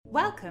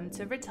Welcome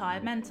to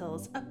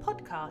Retirementals, a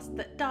podcast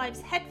that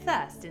dives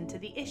headfirst into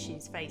the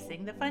issues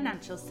facing the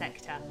financial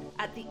sector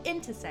at the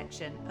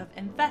intersection of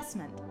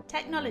investment,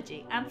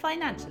 technology and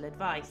financial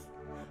advice.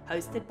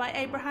 Hosted by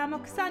Abraham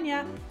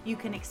Okusanya, you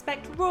can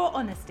expect raw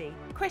honesty,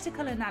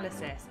 critical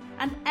analysis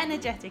and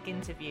energetic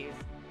interviews.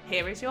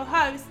 Here is your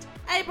host,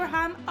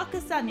 Abraham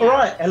Okusanya. All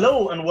right,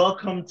 hello and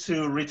welcome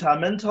to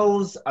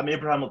Retirementals. I'm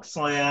Abraham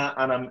Okusanya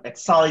and I'm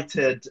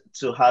excited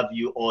to have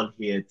you all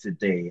here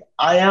today.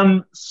 I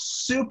am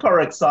super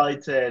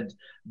excited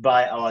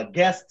by our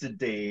guest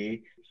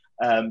today,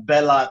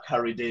 Bella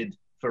Caridade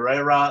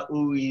Ferreira,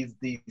 who is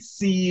the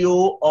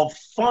CEO of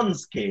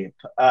Fundscape.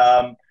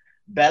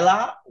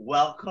 Bella,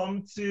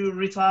 welcome to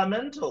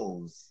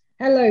Retirementals.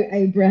 Hello,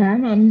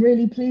 Abraham. I'm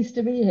really pleased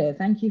to be here.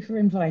 Thank you for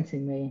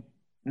inviting me.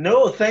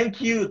 No,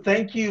 thank you.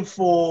 Thank you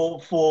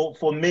for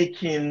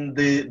making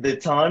the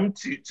time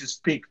to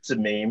speak to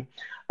me.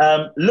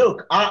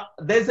 Look,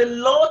 there's a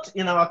lot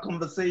in our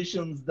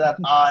conversations that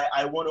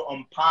I want to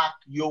unpack.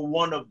 You're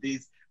one of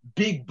these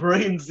big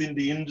brains in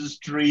the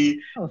industry.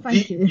 Oh,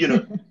 thank you. You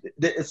know,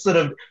 the sort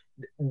of,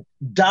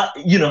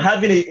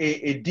 having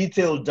a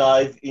detailed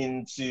dive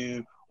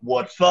into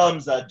what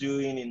firms are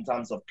doing in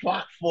terms of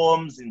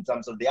platforms, in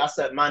terms of the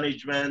asset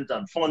management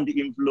and fund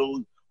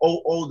inflows,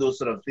 all those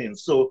sort of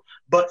things. So,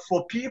 but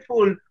for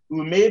people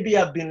who maybe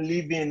have been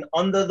living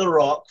under the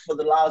rock for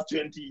the last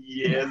 20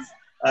 years,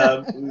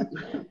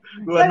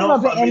 who are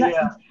not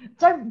familiar.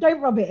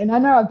 Don't rub it in. I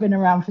know I've been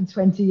around for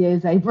 20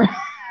 years, Abraham.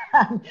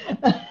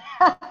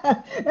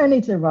 I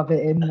need to rub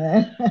it in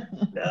there.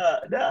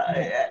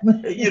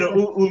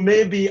 Who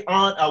maybe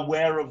aren't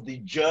aware of the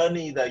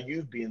journey that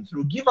you've been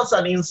through. Give us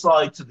an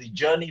insight to the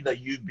journey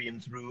that you've been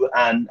through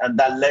and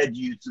that led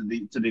you to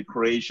the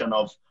creation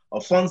of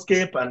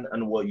Fundscape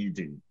and what you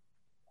do.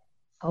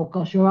 Oh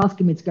gosh, you're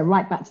asking me to go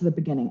right back to the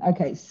beginning.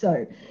 Okay,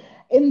 so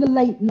in the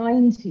late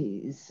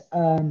 90s,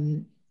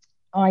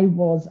 I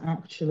was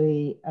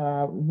actually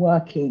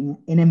working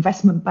in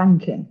investment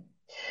banking.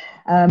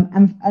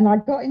 And I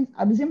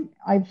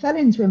fell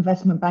into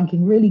investment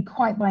banking really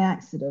quite by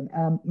accident,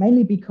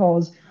 mainly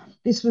because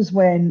this was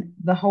when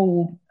the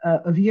whole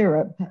of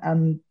Europe,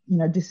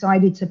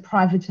 decided to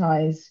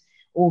privatize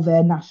all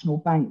their national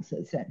banks,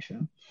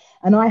 etc.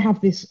 And I have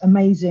this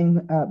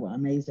amazing.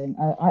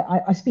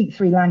 I speak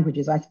three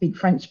languages. I speak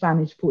French,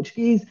 Spanish,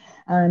 Portuguese,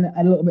 and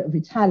a little bit of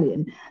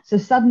Italian. So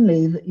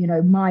suddenly,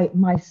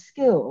 my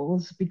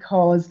skills,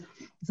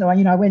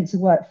 I went to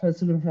work for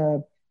sort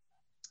of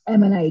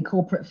M&A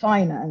corporate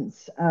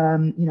finance,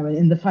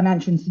 in the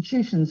financial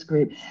institutions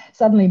group.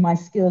 Suddenly my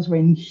skills were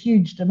in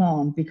huge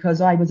demand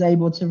because I was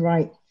able to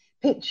write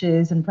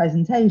pitches and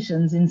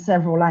presentations in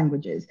several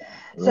languages.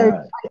 Right.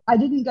 So I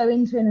didn't go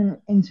into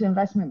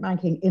investment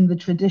banking in the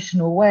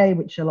traditional way,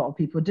 which a lot of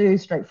people do,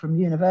 straight from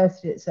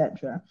university,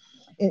 etc.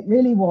 It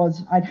really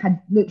was,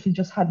 had literally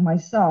just had my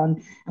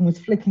son and was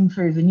flicking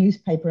through the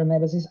newspaper and there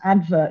was this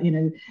advert,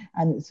 and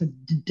it's a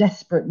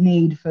desperate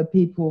need for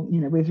people,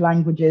 with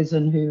languages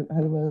and who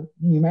were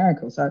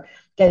numerical. So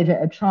gave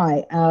it a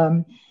try.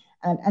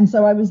 And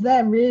so I was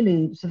there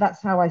really, so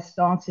that's how I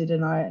started.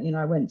 And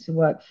I went to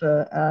work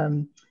for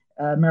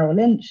Merrill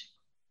Lynch,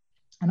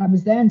 and I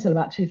was there until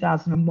about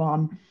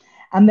 2001.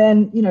 And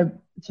then,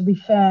 to be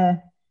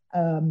fair,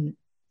 I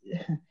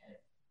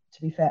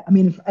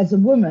mean, as a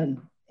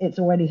woman, it's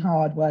already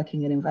hard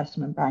working in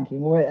investment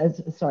banking.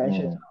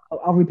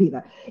 I'll repeat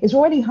that. It's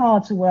already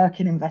hard to work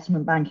in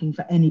investment banking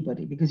for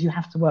anybody because you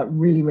have to work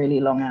really,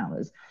 really long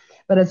hours.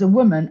 But as a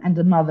woman and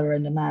a mother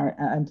and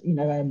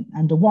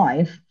a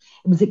wife,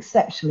 it was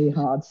exceptionally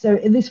hard. So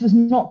this was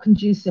not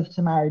conducive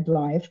to married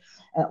life,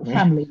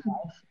 family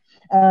life.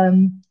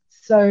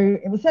 So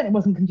it certainly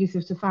wasn't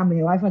conducive to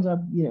family life.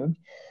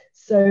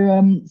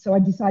 So I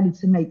decided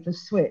to make the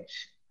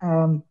switch.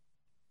 And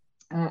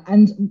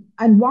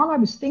while I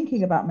was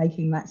thinking about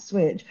making that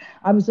switch,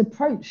 I was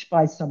approached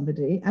by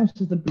somebody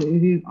out of the blue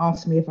who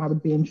asked me if I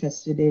would be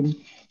interested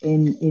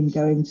in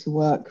going to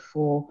work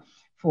for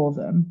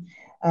them,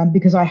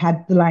 because I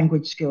had the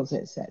language skills,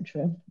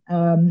 etc.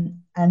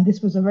 And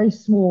this was a very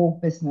small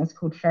business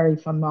called Ferry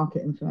Fund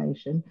Market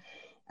Information,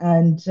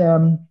 and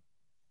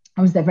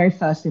I was their very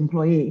first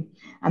employee,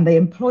 and they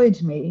employed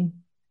me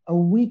a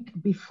week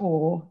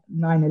before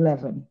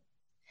 9/11.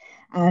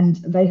 And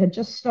they had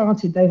just got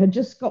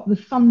the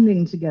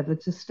funding together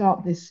to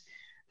start this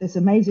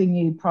amazing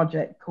new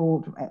project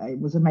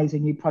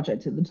amazing new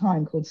project at the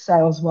time called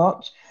Sales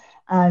Watch.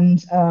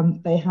 And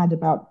they had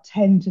about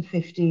 10 to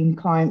 15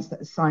 clients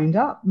that signed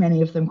up,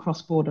 many of them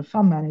cross-border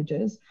fund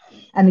managers.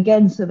 And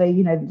again, so they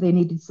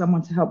needed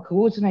someone to help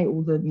coordinate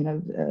all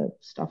the,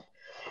 stuff.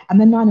 And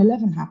then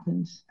 9/11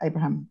 happened,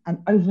 Abraham.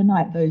 And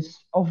overnight, those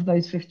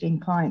 15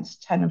 clients,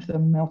 10 of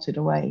them melted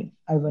away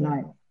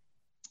overnight.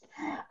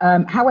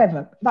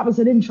 However, that was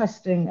an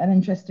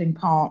interesting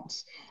part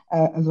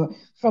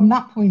from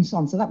that point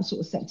on. So that was sort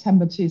of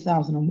September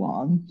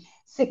 2001.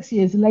 6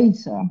 years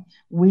later,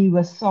 we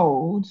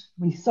sold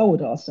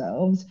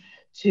ourselves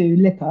to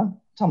Lipper,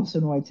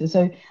 Thomson Reuters.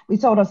 So we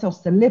sold ourselves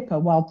to Lipper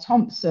while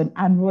Thomson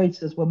and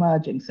Reuters were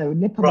merging. So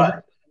Lipper was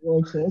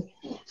Reuters.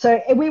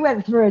 So we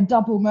went through a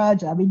double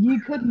merger. I mean, you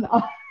couldn't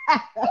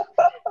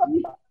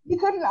you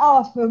couldn't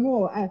ask for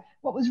more.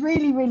 What was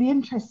really, really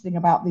interesting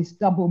about this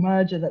double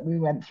merger that we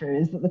went through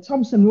is that the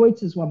Thomson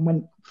Reuters one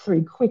went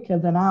through quicker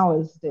than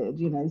ours did,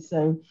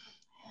 so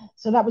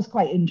that was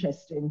quite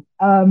interesting.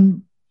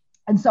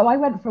 And so I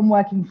went from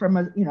working from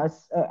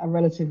a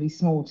relatively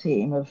small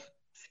team of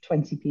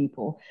 20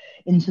 people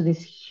into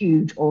this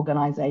huge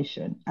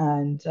organization.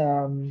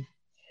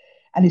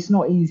 And it's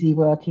not easy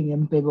working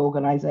in big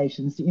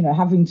organizations,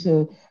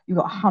 you've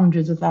got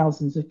hundreds of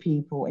thousands of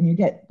people and you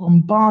get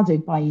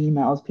bombarded by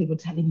emails, people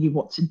telling you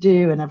what to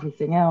do and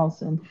everything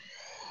else. And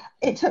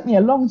it took me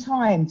a long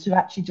time to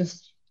actually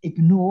just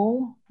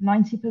ignore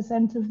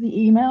 90% of the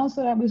emails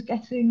that I was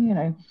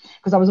getting,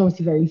 because I was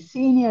obviously very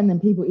senior, and then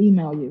people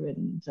email you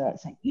and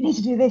saying, you need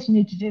to do this, you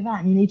need to do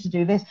that, and you need to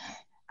do this.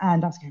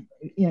 And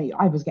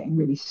I was getting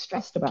really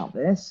stressed about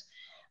this.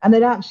 And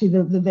then actually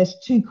there's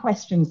two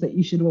questions that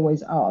you should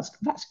always ask.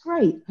 That's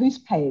great. Who's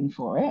paying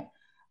for it?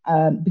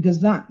 Because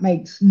that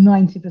makes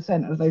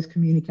 90% of those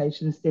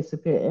communications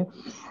disappear.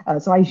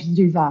 So I used to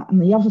do that.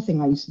 And the other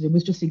thing I used to do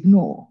was just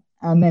ignore.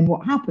 And then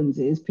what happens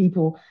is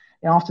people,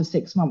 after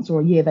 6 months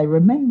or a year, they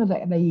remember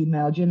that they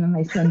emailed you and then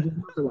they send you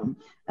another one.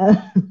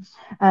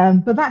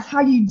 But that's how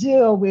you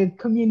deal with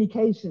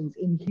communications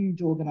in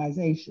huge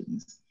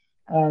organizations.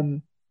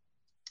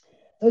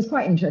 It was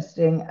quite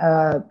interesting.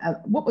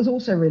 What was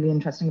also really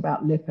interesting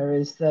about Lipper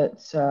is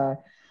that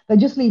they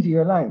just leave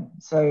you alone.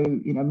 So,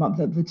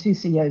 the two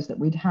CEOs that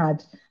we'd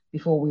had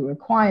before we were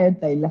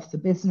acquired, they left the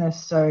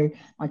business. So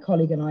my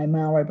colleague and I,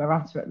 Mauro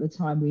Baratta at the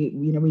time, we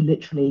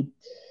literally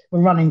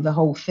were running the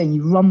whole thing.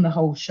 You run the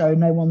whole show.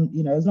 No one,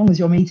 as long as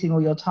you're meeting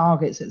all your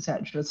targets,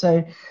 etc.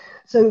 So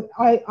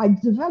I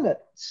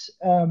developed,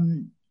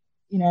 in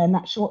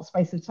that short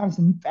space of time,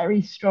 some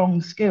very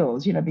strong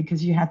skills,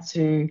 because you had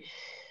to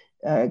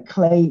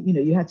claim,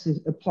 you had to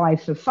apply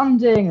for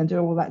funding and do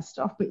all that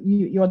stuff, but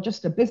you're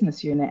just a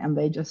business unit and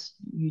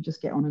you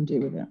just get on and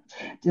deal with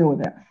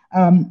it.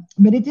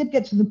 But it did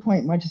get to the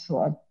point where I just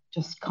thought, I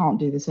just can't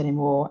do this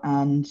anymore,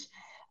 and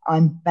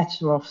I'm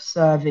better off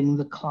serving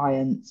the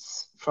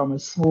clients from a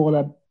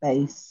smaller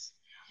base.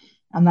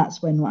 And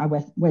that's when I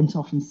went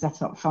off and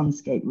set up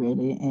Fundscape,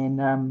 really,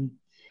 in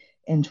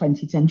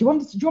 2010. Do you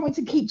want me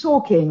to keep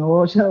talking,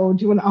 or do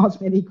you want to ask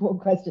me any more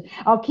questions?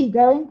 I'll keep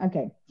going.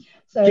 Okay.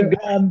 So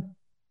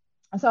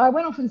I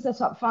went off and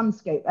set up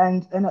Fundscape,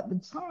 and at the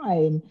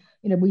time,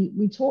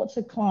 we talked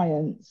to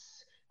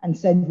clients and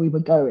said we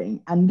were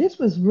going. And this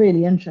was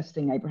really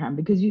interesting, Abraham,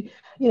 because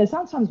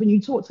sometimes when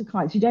you talk to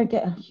clients, you don't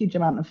get a huge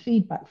amount of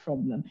feedback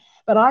from them.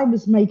 But I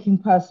was making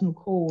personal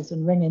calls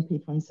and ringing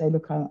people and say,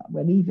 look,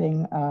 we're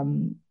leaving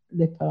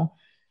Lipper,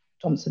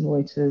 Thomson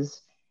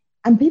Reuters,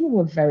 and people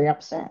were very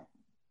upset.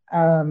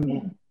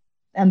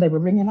 And they were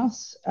ringing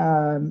us,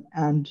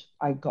 and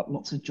I got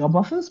lots of job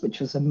offers,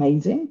 which was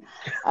amazing.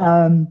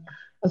 I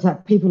was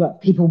like,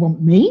 people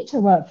want me to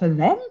work for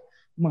them?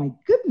 My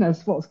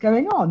goodness, what's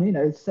going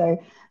on? So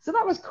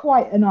that was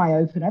quite an eye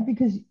opener,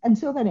 because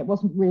until then it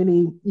wasn't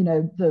really,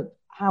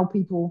 how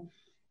people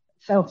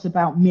felt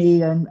about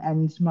me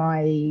and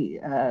my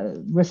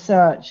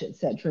research,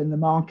 etc., in the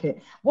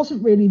market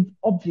wasn't really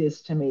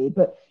obvious to me.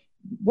 But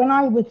when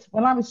I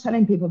was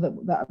telling people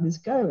that I was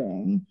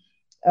going,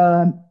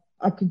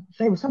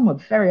 some were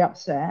very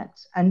upset,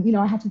 and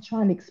I had to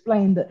try and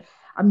explain that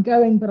I'm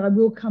going, but I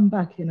will come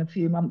back in a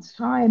few months'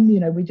 time.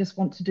 We just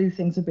want to do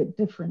things a bit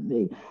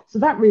differently. So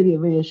that really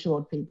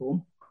reassured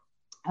people.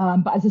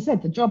 But as I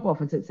said, the job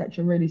offers,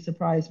 etc., really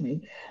surprised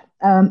me.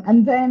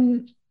 And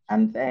then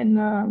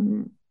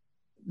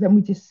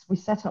we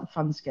set up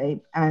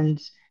Fundscape,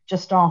 and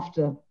just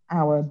after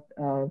our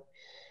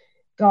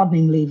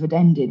gardening leave had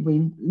ended,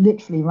 we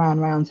literally ran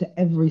around to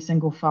every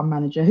single fund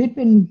manager who'd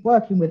been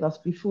working with us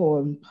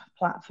before, and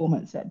platform,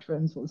 etc.,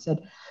 and sort of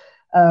said,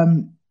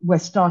 we're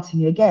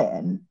starting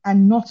again.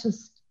 And not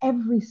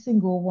every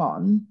single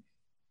one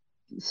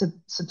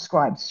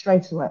subscribed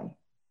straight away.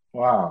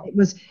 Wow.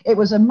 It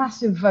was a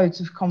massive vote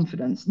of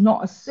confidence.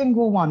 Not a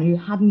single one who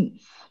hadn't,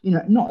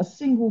 not a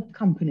single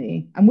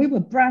company, and we were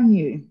brand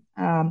new.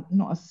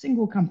 Not a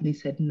single company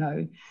said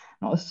no.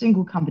 Not a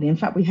single company. In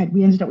fact, we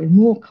ended up with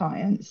more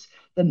clients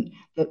than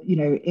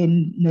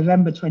in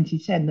November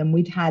 2010 than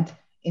we'd had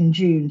in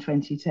June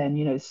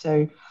 2010.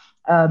 So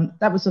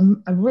that was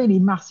a really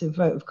massive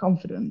vote of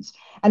confidence,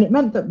 and it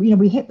meant that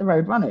we hit the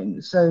road running.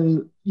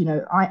 So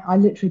I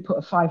literally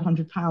put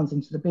 £500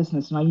 into the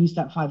business, and I used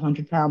that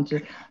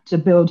 £500 to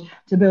build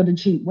a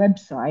cheap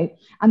website,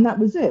 and that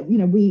was it.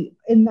 We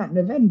in that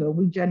November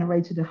we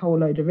generated a whole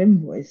load of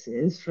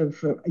invoices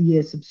for a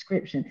year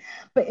subscription,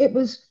 but it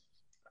was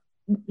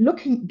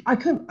I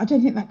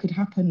don't think that could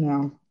happen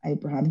now,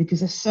 Abraham,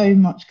 because there's so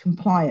much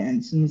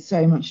compliance and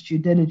so much due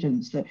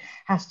diligence that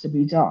has to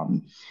be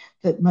done,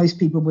 that most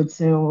people would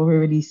say, oh,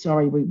 we're really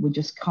sorry, we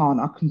just can't,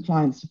 our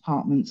compliance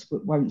departments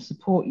won't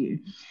support you.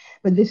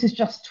 But this is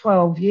just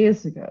 12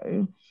 years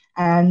ago,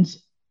 and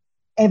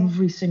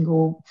every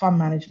single fund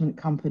management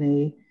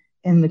company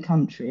in the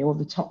country, or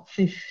the top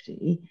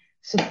 50,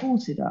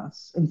 supported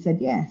us and said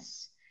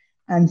yes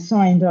and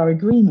signed our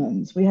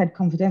agreements. We had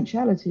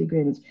confidentiality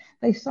agreements.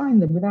 They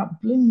signed them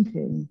without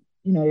blinking.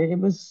 It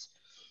was,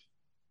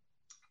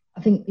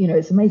 I think,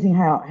 it's amazing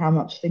how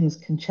much things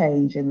can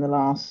change in the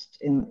last,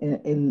 in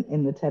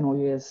the 10 or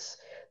years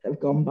that have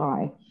gone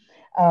by.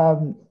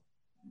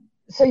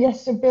 So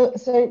yes, so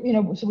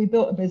we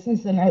built a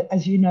business, and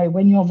as you know,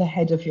 when you're the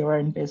head of your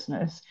own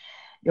business,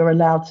 you're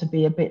allowed to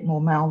be a bit more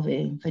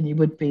mouthy than you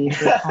would be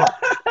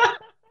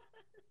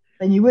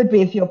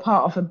if you're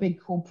part of a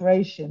big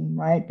corporation,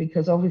 right?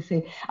 Because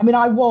obviously, I mean,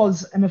 I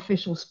was an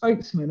official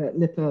spokesman at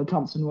Lippert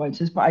Thomson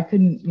Reuters, but I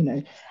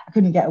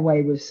couldn't get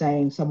away with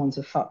saying someone's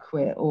a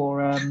fuckwit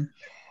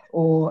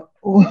or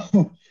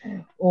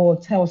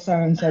tell so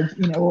and so,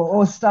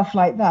 or stuff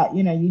like that.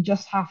 You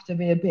just have to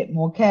be a bit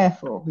more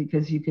careful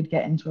because you could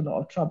get into a lot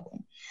of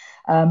trouble.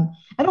 And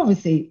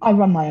obviously, I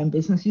run my own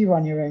business. You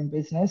run your own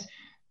business.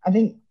 I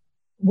think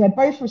we're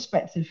both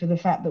respected for the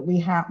fact that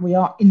we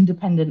are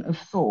independent of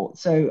thought.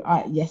 So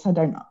I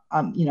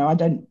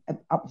don't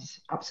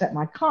upset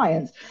my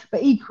clients,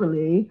 but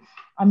equally,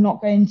 I'm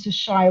not going to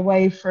shy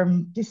away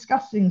from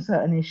discussing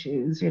certain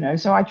issues.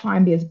 So I try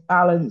and be as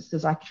balanced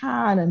as I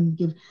can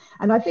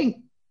and I think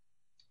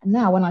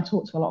now when I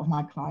talk to a lot of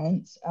my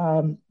clients,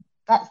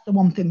 that's the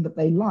one thing that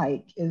they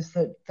like, is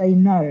that they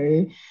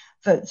know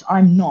that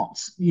I'm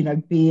not,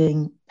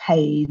 being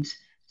paid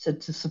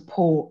to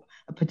support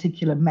a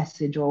particular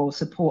message or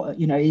support,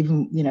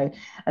 even,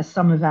 as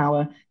some of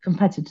our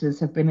competitors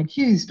have been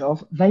accused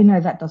of. They know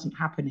that doesn't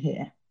happen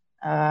here.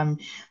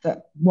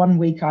 That one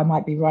week I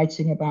might be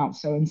writing about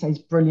so-and-so's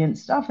brilliant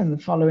stuff, and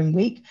the following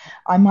week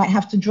I might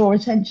have to draw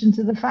attention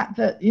to the fact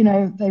that,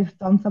 they've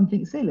done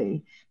something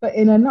silly, but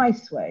in a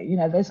nice way.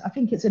 I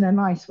think it's in a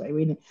nice way,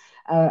 really.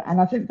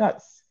 And I think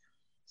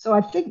so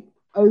I think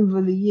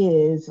over the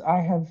years,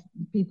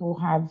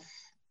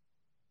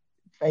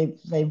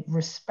 they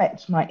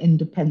respect my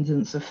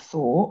independence of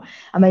thought,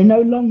 and they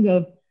no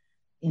longer,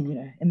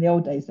 in the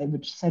old days, they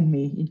would send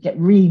me, you'd get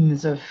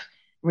reams of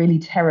really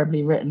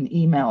terribly written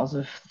emails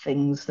of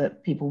things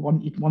that people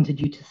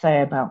wanted you to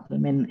say about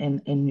them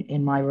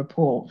in my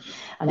report.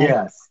 And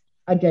yes,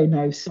 I go,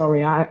 no,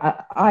 sorry, I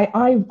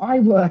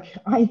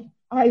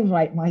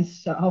write my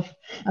stuff,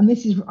 and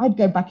I'd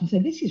go back and say,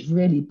 this is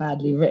really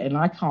badly written.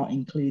 I can't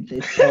include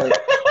this. Sorry.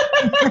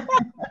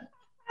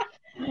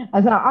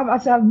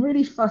 I'm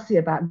really fussy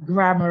about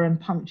grammar and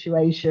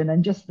punctuation,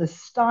 and just the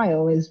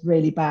style is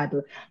really bad,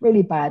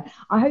 really bad.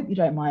 I hope you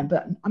don't mind,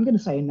 but I'm going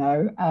to say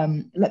no.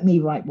 Let me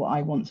write what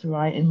I want to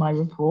write in my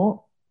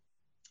report.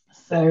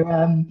 So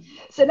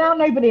now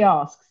nobody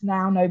asks.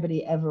 Now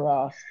nobody ever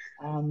asks,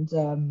 and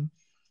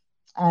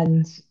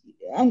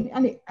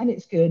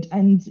it's good.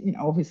 And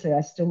obviously,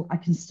 I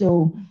can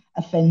still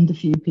offend a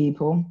few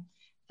people.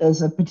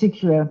 There's a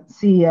particular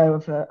CEO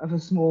of a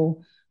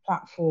small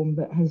platform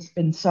that has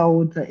been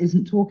sold that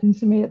isn't talking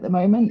to me at the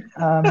moment.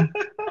 I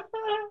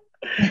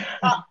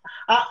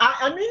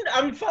mean,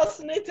 I'm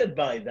fascinated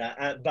by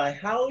that, by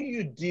how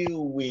you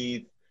deal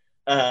with,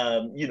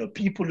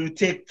 people who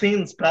take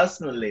things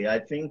personally. I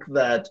think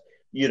that,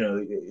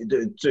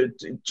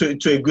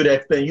 to a good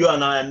extent, you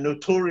and I are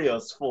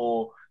notorious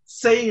for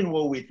saying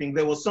what we think.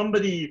 There was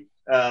somebody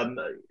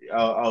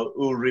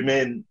who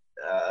remain,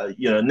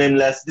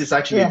 nameless. This is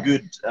actually a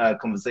good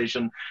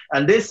conversation,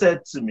 and they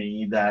said to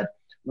me that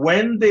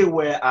when they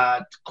were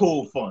at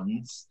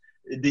Co-Funds,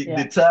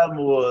 the term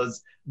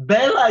was,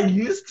 Bella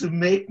used to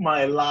make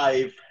my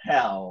life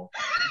hell.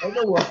 In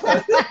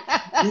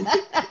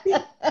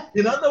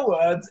other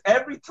words,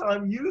 every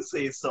time you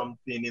say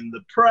something in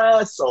the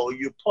press or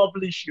you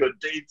publish your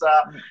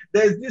data,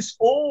 there's this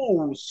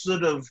whole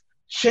sort of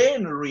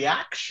chain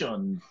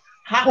reaction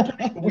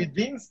happening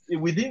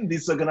within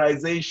these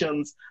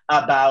organizations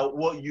about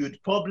what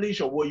you'd publish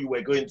or what you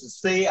were going to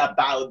say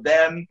about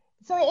them.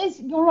 So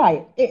you're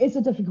right, it is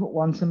a difficult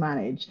one to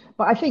manage.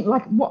 But I think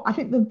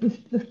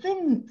the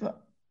thing that,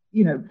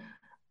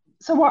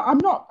 so I'm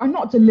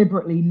not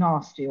deliberately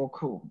nasty or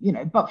cruel,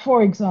 but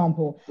for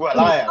example. Well,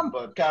 I am,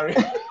 but carry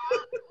on.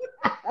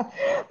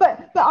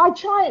 But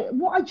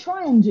what I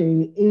try and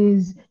do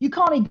is, you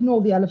can't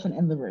ignore the elephant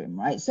in the room,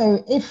 right?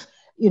 So if,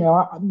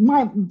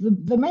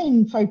 the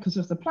main focus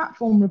of the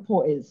platform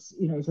report is,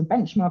 it's a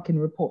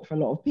benchmarking report for a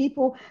lot of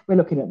people. We're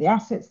looking at the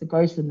assets, the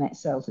gross and net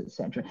sales,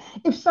 etc.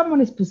 If someone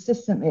is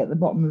persistently at the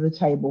bottom of the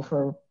table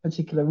for a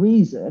particular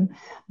reason,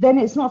 then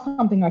it's not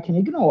something I can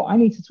ignore. I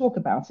need to talk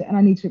about it and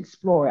I need to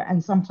explore it.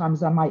 And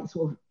sometimes I might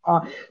sort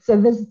of,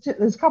 so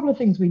there's a couple of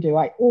things we do.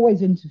 I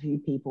always interview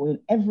people. In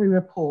every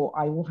report,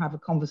 I will have a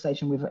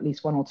conversation with at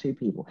least one or two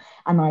people,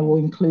 and I will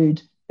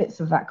include bits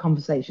of that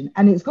conversation.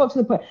 And it's got to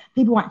the point,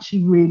 people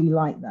actually really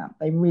like that.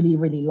 They really,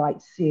 really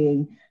like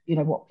seeing,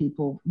 what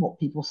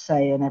people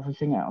say and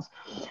everything else.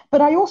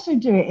 But I also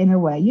do it in a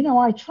way,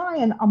 I try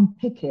and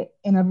unpick it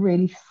in a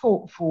really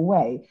thoughtful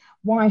way.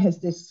 Why has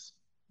this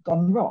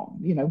gone wrong?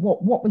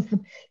 What was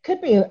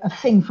could be a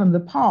thing from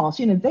the past.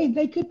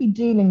 They could be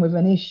dealing with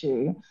an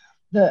issue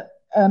that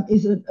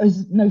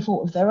is no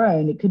fault of their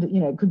own. It could,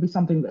 it could be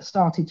something that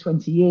started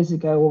 20 years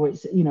ago, or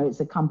it's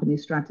a company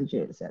strategy,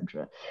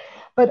 etc.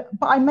 But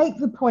I make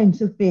the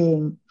point of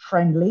being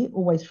friendly,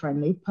 always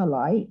friendly,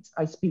 polite.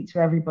 I speak to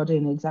everybody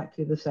in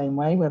exactly the same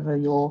way, whether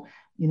you're,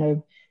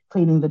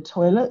 cleaning the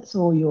toilets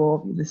or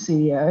you're the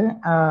CEO.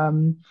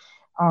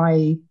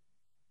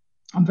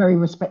 I'm very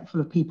respectful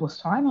of people's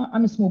time.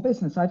 I'm a small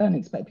business. I don't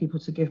expect people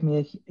to give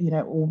me,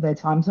 all their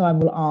time. So I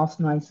will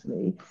ask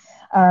nicely.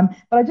 But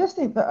I just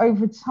think that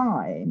over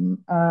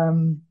time,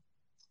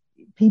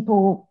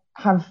 people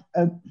have,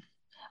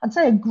 I'd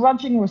say, a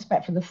grudging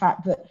respect for the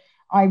fact that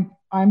I'm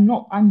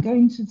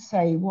going to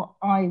say what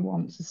I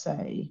want to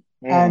say,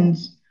 and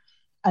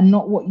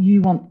not what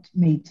you want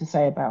me to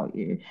say about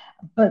you.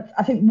 But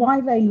I think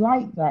why they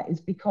like that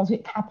is because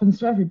it happens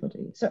to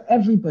everybody. So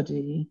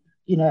everybody,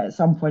 at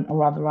some point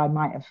or other, I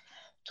might have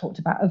talked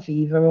about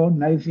Aviva or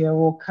Novia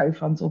or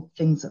co-funds or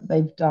things that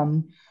they've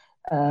done,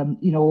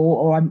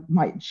 or I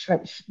might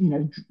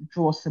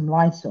draw some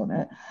light on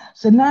it.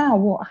 So now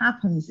what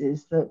happens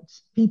is that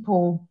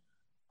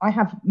I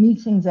have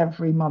meetings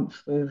every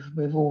month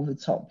with all the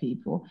top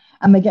people,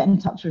 and they get in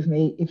touch with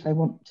me if they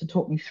want to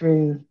talk me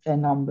through their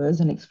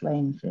numbers and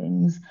explain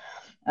things.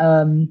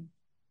 And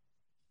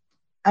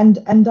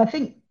I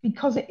think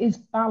because it is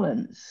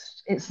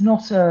balanced, it's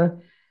not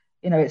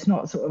it's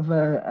not sort of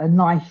a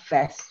knife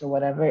fest or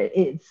whatever.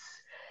 It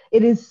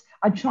is.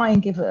 I try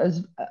and give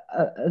it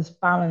as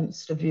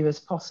balanced a view as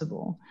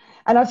possible.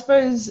 And I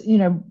suppose,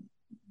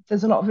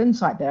 there's a lot of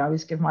insight there. I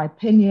always give my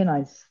opinion.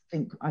 I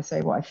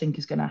say what I think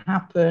is going to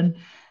happen.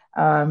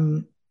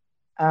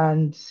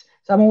 And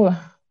so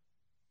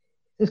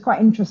it's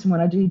quite interesting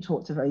when I do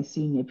talk to very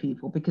senior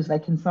people, because they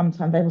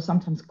will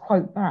sometimes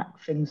quote back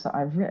things that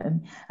I've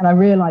written, and I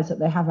realize that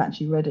they have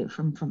actually read it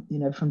from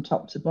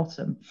top to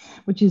bottom,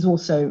 which is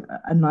also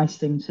a nice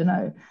thing to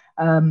know.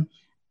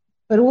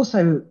 But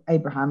also,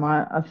 Abraham,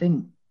 I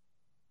think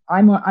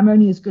I'm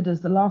only as good as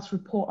the last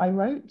report I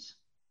wrote.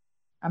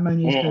 I'm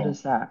only as good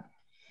as that.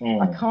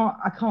 I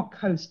can't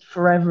coast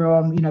forever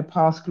on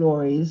past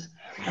glories,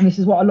 and this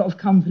is what a lot of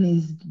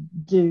companies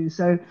do.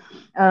 So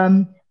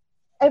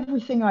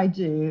everything I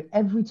do,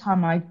 every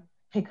time I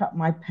pick up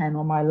my pen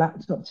or my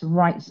laptop to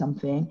write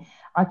something,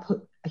 I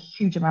put a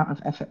huge amount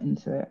of effort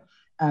into it.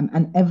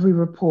 And every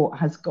report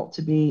has got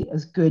to be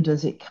as good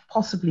as it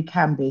possibly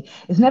can be.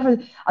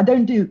 I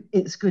don't do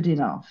it's good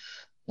enough.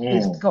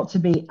 It's got to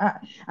be,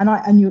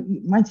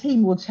 my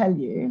team will tell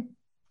you,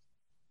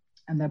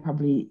 and they'll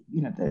probably,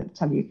 they'll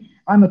tell you,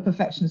 I'm a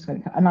perfectionist,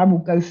 and I will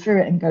go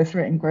through it and go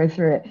through it and go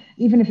through it,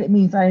 even if it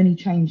means I only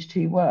change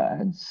 2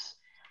 words,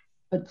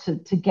 but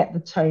to get the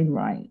tone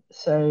right.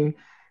 So,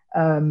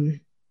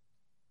 I'm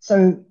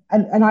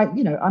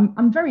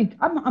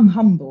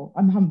humble.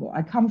 I'm humble.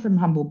 I come from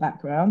humble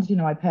backgrounds.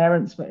 My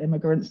parents were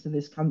immigrants to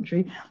this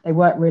country. They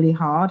worked really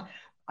hard.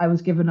 I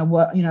was given a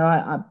work,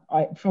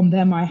 from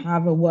them I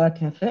have a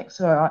work ethic.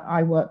 So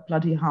I work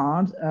bloody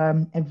hard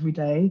every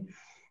day.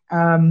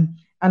 And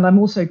I'm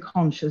also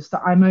conscious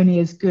that I'm only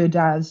as good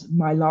as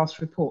my last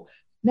report.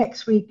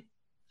 Next week,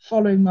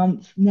 following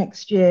month,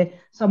 next year,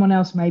 someone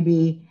else may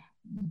be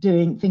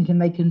thinking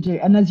they can do.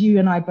 And as you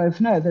and I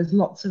both know,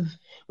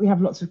 we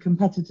have lots of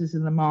competitors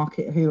in the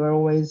market who are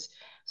always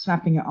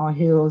snapping at our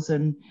heels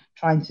and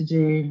trying to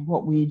do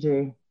what we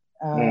do.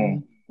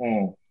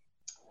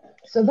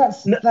 So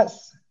that's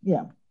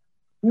yeah.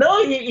 No,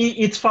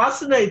 it's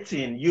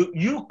fascinating.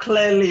 You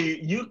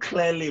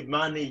clearly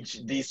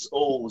manage this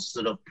whole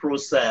sort of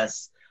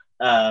process,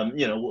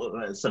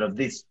 sort of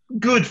this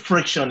good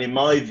friction, in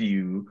my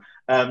view,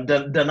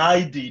 than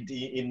I did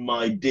in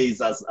my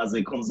days as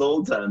a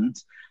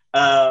consultant.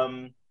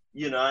 And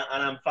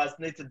I'm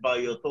fascinated by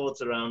your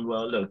thoughts around,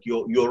 well, look,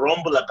 you're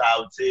humble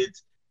about it,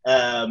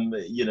 and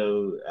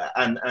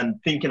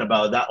thinking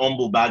about that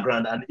humble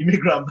background and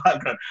immigrant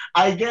background.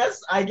 I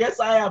guess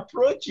I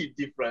approach it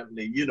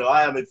differently.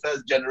 I am a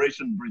first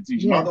generation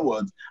British. In other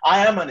words,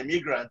 I am an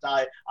immigrant.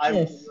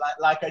 Yes.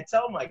 Like I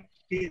tell my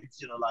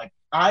kids,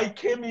 I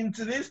came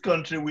into this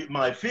country with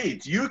my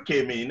feet. You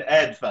came in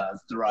head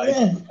first, right?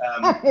 Yes.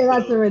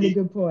 That's a really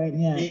good point.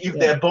 Yeah. If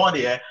they're born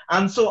here.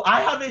 And so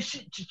I have a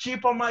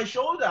chip on my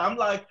shoulder. I'm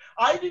like,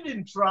 I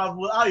didn't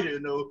travel,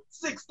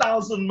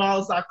 6,000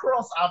 miles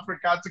across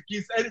Africa to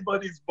kiss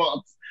anybody's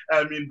butt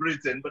in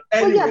Britain. But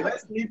anyway,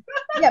 let's leave.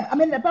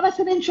 But that's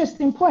an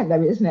interesting point,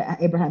 though, isn't it,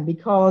 Abraham?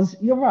 Because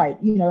you're right,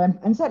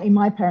 and certainly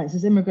my parents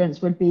as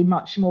immigrants would be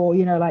much more,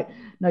 like,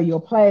 know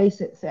your place,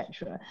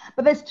 etc.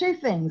 But there's 2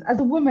 things. As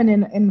a woman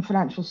in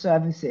financial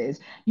services,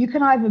 you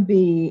can either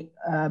be,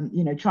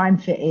 try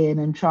and fit in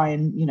and try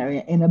and,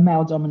 in a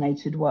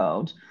male-dominated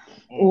world,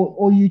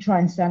 or you try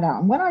and stand out.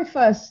 And when I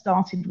first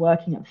started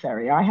working at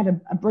Ferry, I had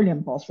a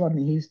brilliant boss,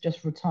 Rodney. He's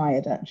just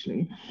retired,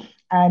 actually.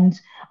 And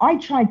I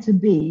tried to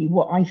be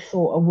what I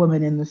thought a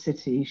woman in the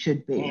city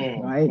should be,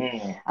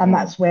 right? And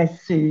that's wear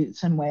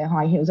suits and wear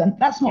high heels. And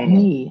that's not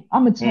me.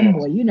 I'm a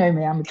tomboy. You know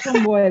me. I'm a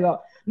tomboy. I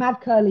got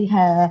mad curly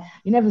hair.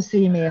 You never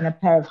see me in a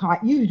pair of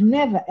you'd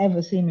never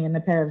ever see me in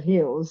a pair of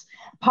heels,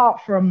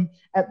 apart from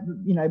at,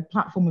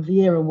 Platform of the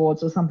Year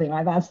awards or something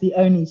like that. That's the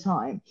only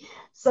time.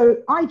 So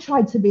I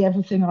tried to be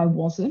everything I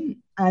wasn't,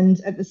 and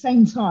at the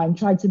same time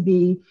tried to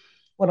be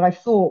what I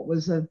thought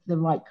was the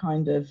right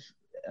kind of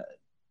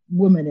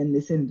woman in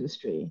this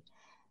industry,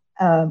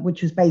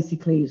 which was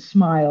basically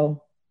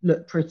smile,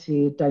 look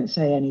pretty, don't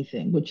say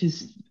anything, which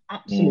is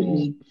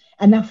absolutely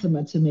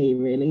anathema to me,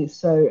 really.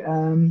 So,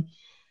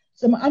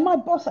 and my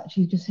boss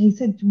actually he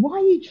said, "Why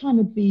are you trying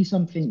to be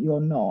something you're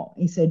not?"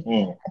 He said,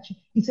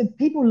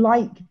 "People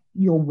like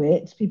your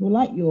wit, people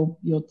like your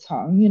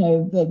tongue,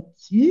 that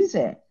use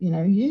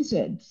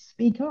it,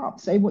 speak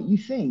up, say what you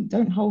think,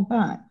 don't hold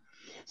back."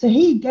 So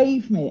he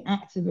gave me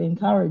active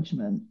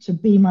encouragement to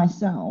be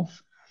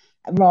myself,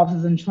 rather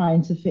than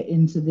trying to fit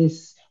into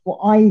this. What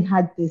I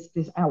had this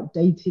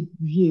outdated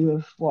view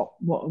of what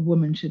a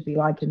woman should be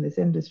like in this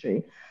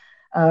industry.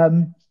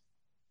 And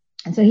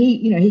so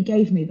he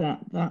gave me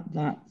that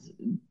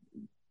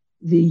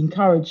the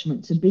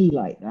encouragement to be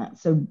like that.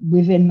 So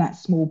within that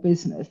small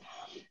business,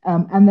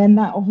 and then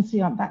that obviously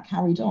that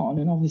carried on.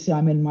 And obviously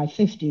I'm in my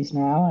 50s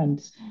now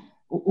and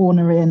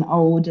ornery and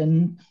old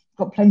and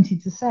got plenty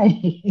to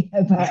say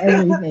about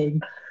everything.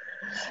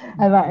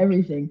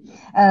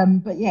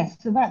 But yes,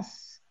 so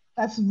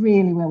that's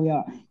really where we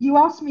are. You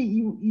asked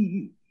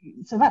me,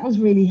 so that was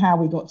really how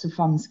we got to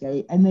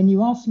Fundscape, and then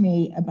you asked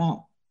me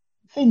about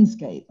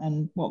Finscape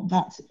and what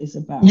that is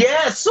about.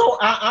 Yeah, so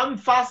I'm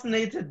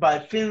fascinated by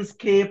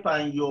Finscape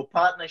and your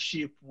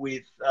partnership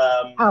with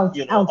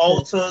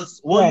Altus.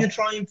 What are you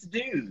trying to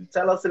do?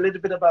 Tell us a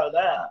little bit about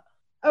that.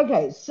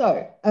 Okay,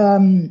 so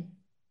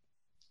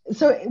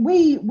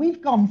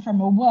we've gone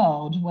from a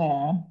world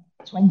where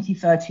 20,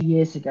 30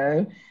 years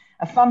ago,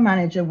 a fund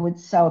manager would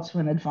sell to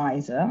an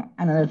advisor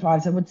and an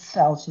advisor would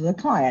sell to the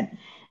client.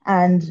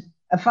 And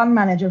a fund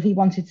manager, if he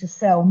wanted to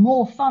sell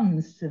more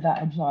funds to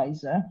that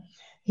advisor,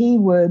 he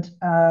would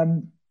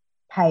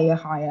pay a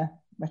higher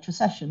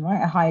retrocession,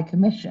 right? A higher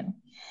commission.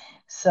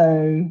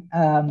 So,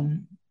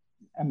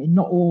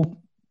 not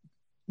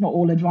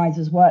all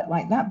advisors work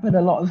like that, but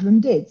a lot of them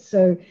did.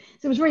 So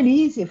it was really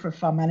easy for a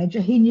fund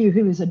manager. He knew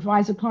who his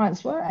advisor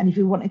clients were, and if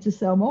he wanted to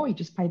sell more, he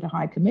just paid a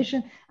higher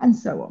commission, and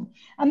so on.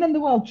 And then the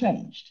world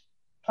changed.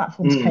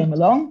 Platforms came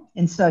along,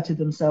 inserted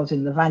themselves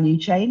in the value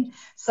chain.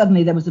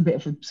 Suddenly there was a bit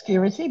of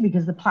obscurity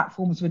because the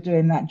platforms were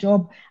doing that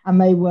job, and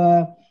they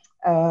were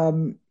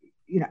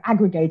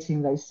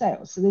aggregating those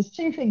sales. So there's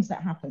two things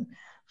that happen.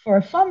 For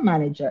a fund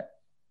manager,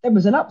 there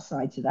was an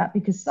upside to that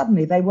because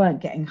suddenly they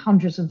weren't getting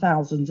hundreds of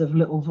thousands of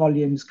little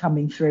volumes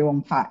coming through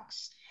on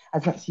fax,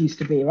 as that's used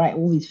to be, right?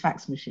 All these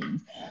fax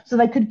machines. So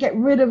they could get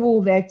rid of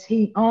all their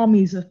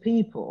armies of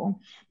people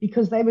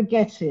because they were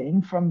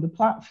getting from the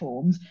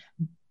platforms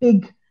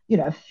big,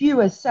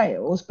 fewer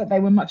sales, but they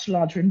were much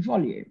larger in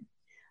volume.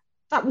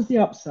 That was the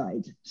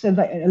upside. So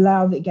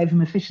it gave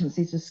them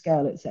efficiency to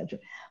scale, etc.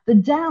 The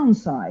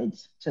downside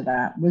to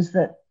that was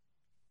that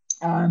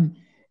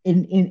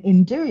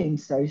in doing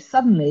so,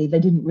 suddenly they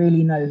didn't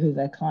really know who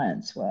their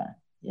clients were.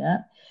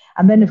 Yeah.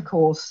 And then, of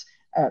course,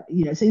 so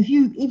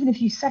even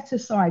if you set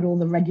aside all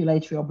the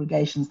regulatory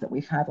obligations that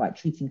we've had, like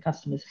treating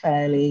customers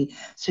fairly,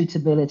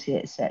 suitability,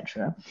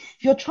 etc.,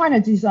 if you're trying to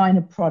design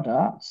a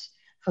product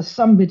for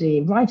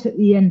somebody right at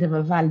the end of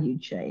a value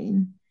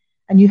chain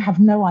and you have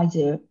no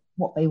idea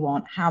what they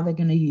want, how they're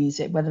going to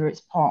use it, whether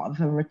it's part of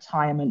a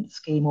retirement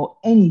scheme or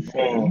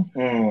anything.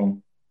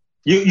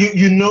 You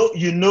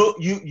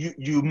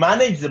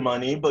manage the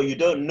money, but you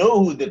don't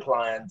know who the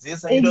client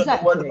is, and you don't know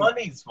what the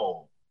money is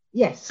for.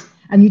 Yes,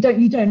 and you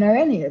don't know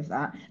any of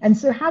that. And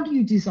so how do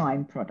you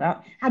design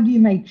product? How do you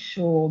make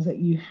sure that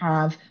you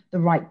have the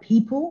right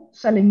people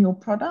selling your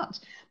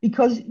product?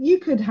 Because you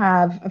could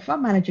have, a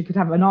fund manager could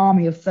have an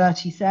army of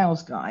 30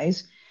 sales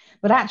guys,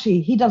 but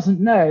actually he doesn't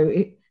know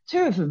it.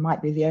 Two of them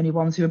might be the only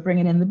ones who are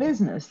bringing in the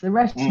business. The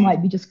rest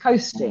might be just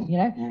coasting,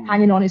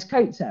 hanging on his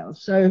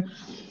coattails. So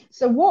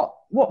what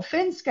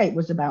Finscape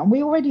was about, and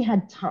we already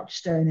had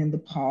Touchstone in the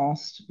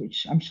past,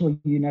 which I'm sure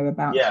you know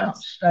about.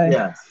 Touchstone.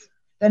 Yes.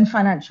 Then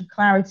Financial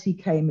Clarity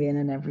came in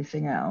and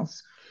everything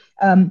else.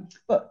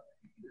 But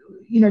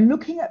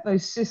looking at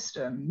those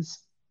systems,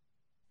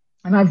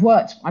 and I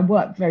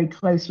worked very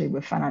closely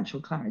with Financial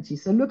Clarity.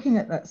 So looking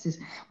at that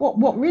system,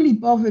 what really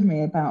bothered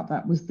me about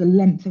that was the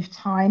length of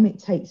time it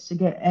takes to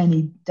get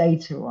any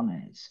data on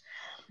it.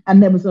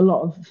 And there was a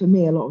lot of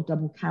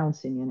double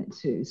counting in it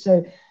too.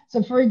 So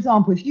for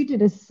example, if you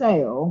did a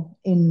sale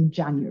in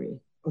January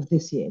of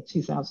this year,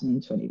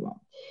 2021,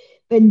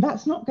 then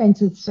that's not going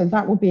to, so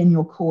that will be in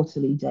your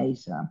quarterly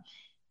data.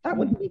 That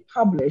wouldn't be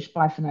published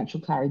by Financial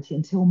Clarity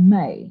until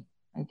May.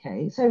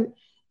 Okay, so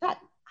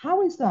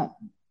how is that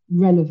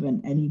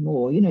relevant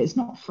anymore? It's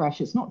not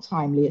fresh, it's not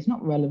timely, it's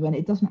not relevant,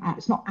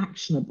 it's not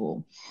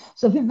actionable.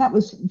 So I think that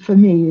was, for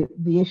me,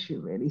 the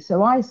issue really.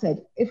 So I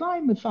said, if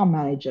I'm a fund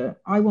manager,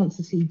 I want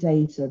to see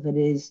data that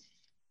is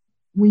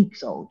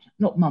weeks old,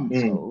 not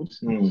months old.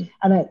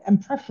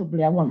 And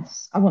preferably I want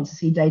to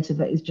see data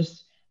that is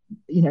just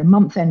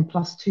month end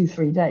plus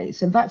 2-3 days.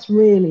 So that's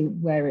really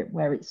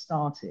where it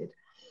started.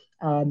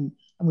 And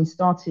we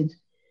started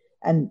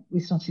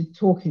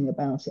talking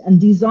about it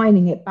and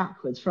designing it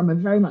backwards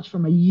very much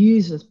from a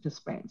user's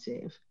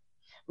perspective,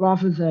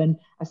 rather than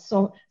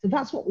so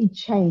that's what we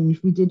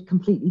changed. We did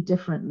completely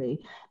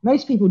differently.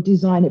 Most people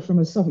design it from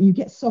a software. You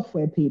get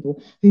software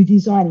people who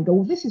design and go,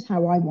 well, this is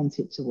how I want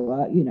it to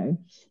work,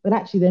 but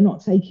actually they're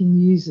not taking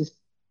users'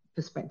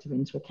 perspective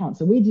into account.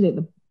 So we did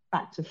it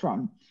back to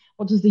front.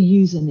 What does the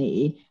user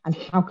need, and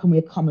how can we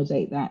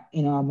accommodate that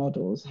in our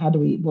models?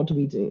 What do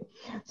we do?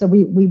 So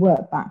we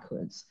work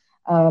backwards.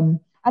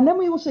 And then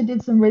we also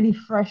did some really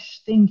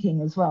fresh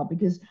thinking as well,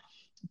 because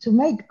to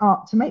make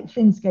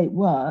Finscape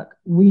work,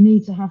 we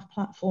need to have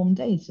platform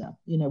data.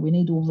 We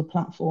need all the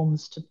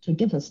platforms to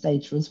give us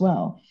data as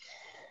well.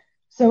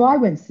 So I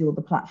went to all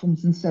the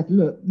platforms and said,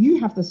 look, you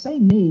have the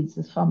same needs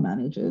as fund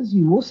managers.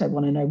 You also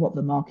want to know what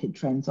the market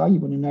trends are. You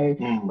want to know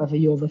whether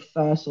you're the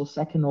first or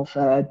second or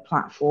third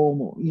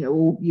platform, or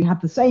you have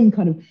the same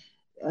kind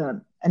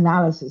of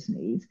analysis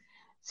needs.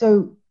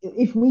 So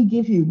if we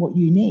give you what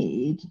you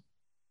need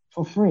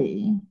for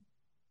free,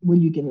 will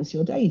you give us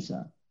your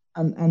data?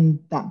 And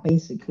that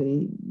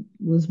basically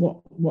was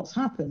what's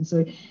happened.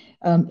 So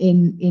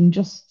in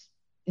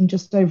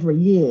just over a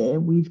year,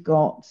 we've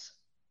got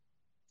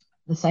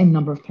the same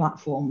number of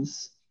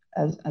platforms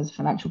as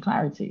Financial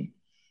Clarity.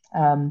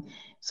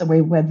 So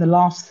where the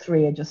last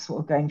 3 are just sort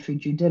of going through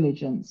due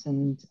diligence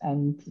and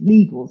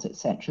legals,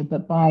 etc.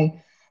 But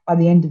by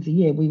the end of the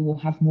year, we will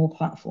have more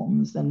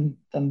platforms than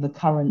the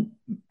current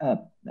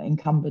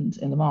incumbent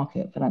in the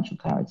market, Financial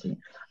Clarity.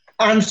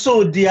 And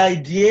so the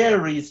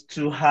idea is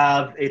to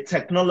have a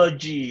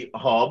technology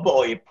hub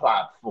or a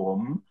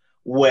platform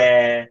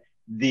where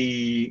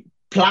the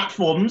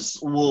platforms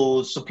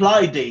will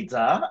supply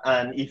data.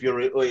 And if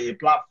you're a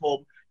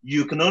platform,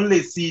 you can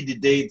only see the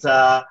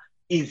data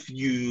if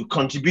you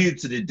contribute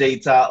to the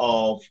data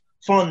of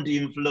fund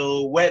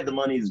inflow, where the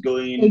money is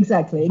going.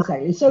 Exactly.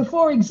 So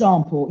for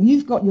example,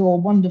 you've got your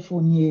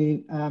wonderful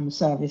new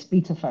service,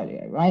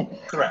 Betafolio, right?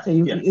 Correct. So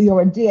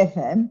you're a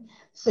DFM.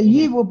 So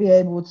you will be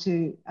able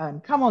to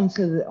come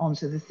onto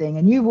the thing,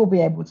 and you will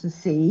be able to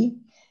see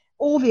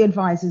all the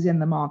advisors in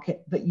the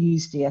market that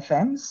use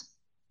DFMs.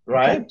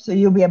 Right. Okay? So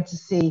you'll be able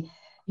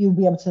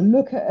to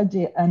look at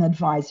an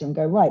advisor and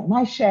go, right,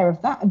 my share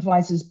of that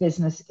advisor's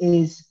business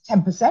is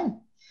 10%.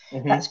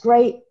 That's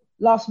great.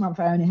 Last month,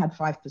 I only had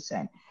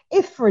 5%.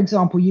 If, for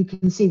example, you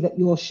can see that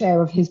your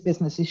share of his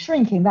business is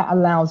shrinking, that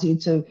allows you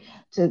to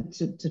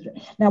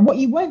now, what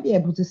you won't be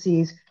able to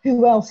see is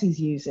who else he's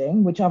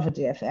using, which other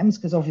DFMs,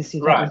 because obviously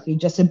that would be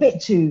just a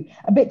bit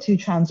too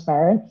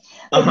transparent.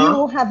 But you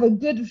will have a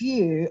good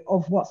view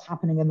of what's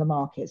happening in the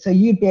market. So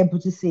you'd be able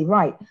to see,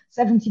 right,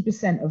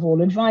 70% of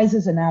all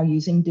advisors are now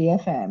using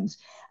DFMs,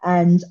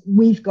 and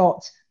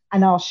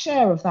and our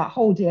share of that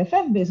whole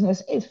DFM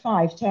business is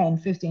 5, 10,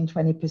 15,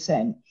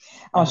 20%.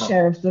 Our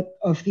share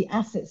of the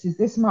assets is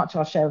this much.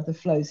 Our share of the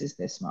flows is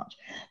this much.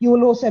 You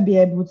will also be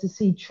able to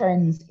see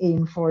trends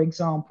in, for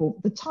example,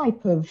 the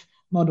type of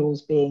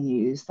models being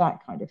used,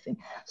 that kind of thing.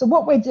 So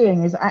what we're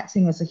doing is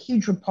acting as a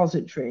huge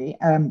repository,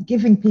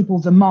 giving people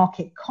the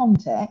market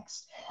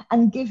context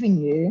and giving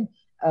you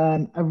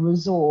a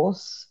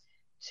resource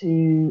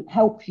to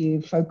help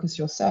you focus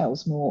your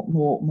sales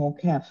more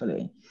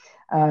carefully.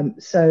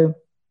 So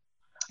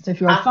if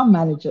you're a fund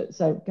manager,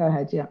 so go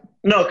ahead, yeah.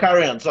 No,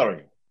 carry on,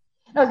 sorry.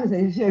 I was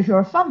going to say, if you're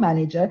a fund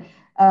manager,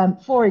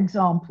 for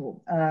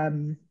example,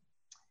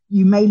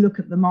 you may look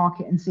at the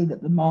market and see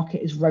that the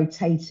market is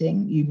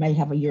rotating. You may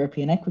have a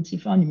European equity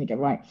fund. You may go,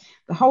 right,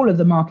 the whole of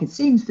the market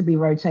seems to be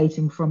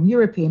rotating from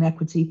European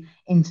equity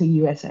into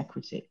US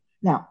equity.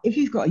 Now, if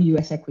you've got a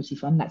US equity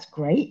fund, that's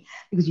great,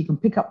 because you can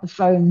pick up the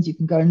phones, you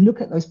can go and look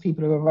at those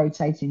people who are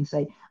rotating,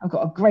 say, I've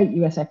got a great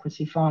US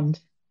equity fund,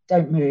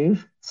 don't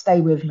move,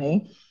 stay with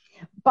me.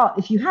 But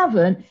if you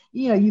haven't,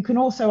 you can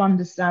also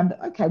understand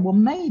that, okay, well,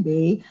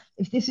 maybe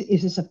if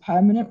is this a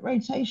permanent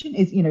rotation?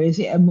 Is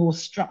it a more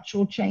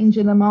structural change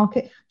in the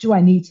market? Do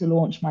I need to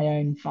launch my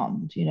own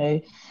fund?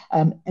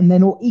 And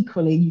then, or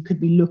equally, you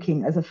could be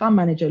looking as a fund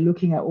manager,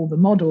 looking at all the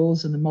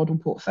models and the model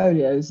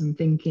portfolios and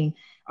thinking,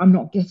 I'm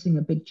not getting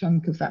a big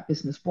chunk of that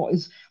business.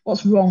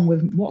 What's wrong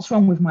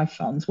with my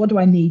funds? What do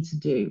I need to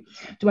do?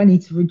 Do I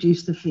need to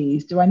reduce the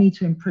fees? Do I need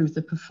to improve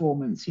the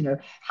performance?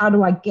 How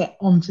do I get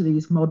onto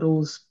these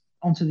models,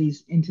 into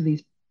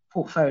these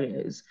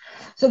portfolios?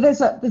 So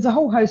there's a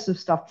whole host of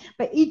stuff,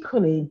 but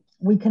equally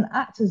we can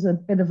act as a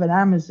bit of an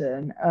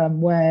Amazon,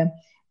 where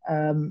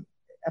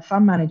a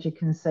fund manager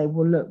can say,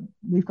 well, look,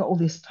 we've got all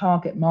this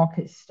target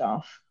market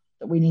stuff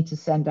that we need to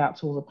send out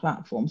to all the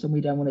platforms, and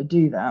we don't want to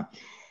do that.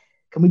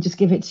 Can we just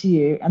give it to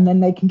you? And then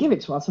they can give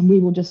it to us and we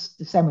will just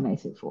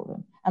disseminate it for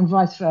them. And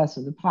vice versa.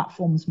 The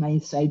platforms may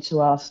say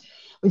to us,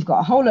 we've got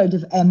a whole load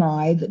of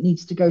MI that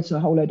needs to go to a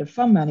whole load of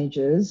fund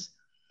managers.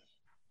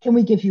 Can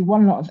we give you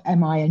one lot of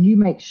MI and you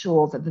make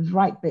sure that the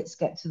right bits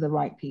get to the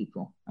right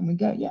people? And we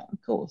go, yeah,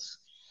 of course.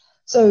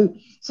 So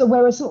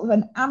we're a sort of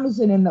an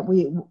Amazon in that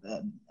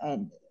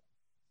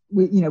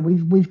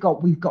we've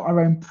got our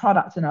own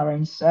product and our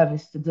own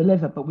service to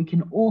deliver, but we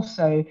can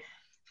also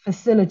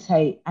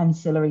facilitate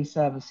ancillary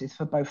services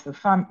for both the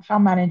fund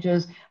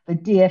managers, the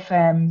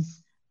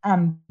DFMs,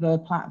 and the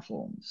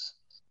platforms.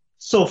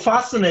 So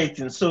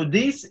fascinating. So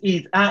this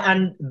is,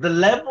 and the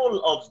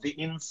level of the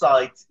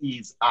insight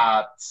is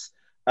at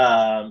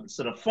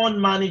sort of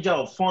fund manager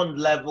or fund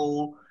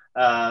level,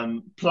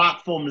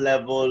 platform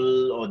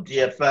level, or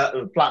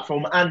DFM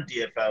platform and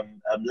DFM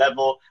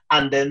level,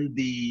 and then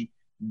the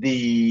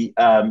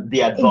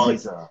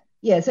advisor.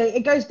 Yeah, so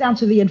it goes down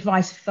to the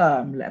advice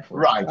firm level.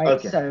 Right.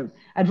 Okay. So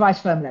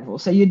advice firm level.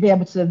 So you'd be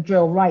able to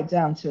drill right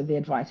down to the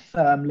advice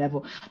firm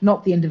level,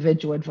 not the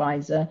individual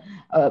advisor.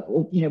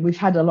 We've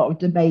had a lot of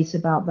debate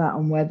about that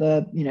on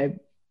whether,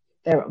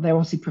 they're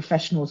obviously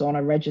professionals on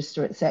a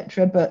register,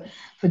 etc. But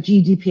for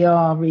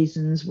GDPR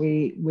reasons,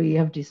 we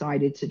have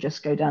decided to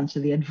just go down to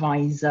the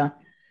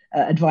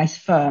advice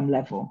firm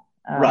level.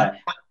 Right.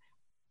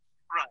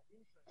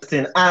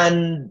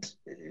 And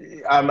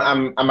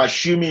I'm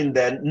assuming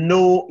that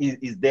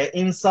is there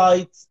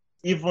insights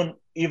even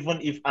if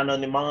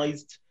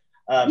anonymized?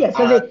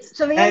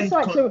 So the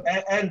insights are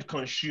end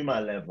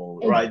consumer level,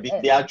 right?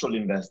 The actual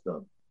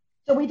investor.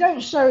 So we don't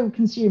show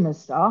consumer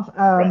stuff.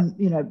 Right.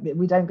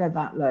 We don't go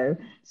that low.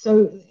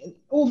 So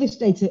all this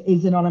data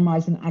is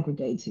anonymized and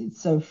aggregated.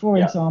 So, for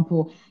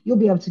example, you'll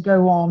be able to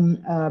go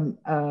on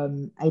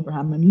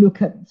Abraham and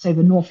look at, say,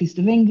 the northeast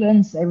of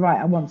England. Say, right,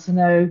 I want to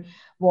know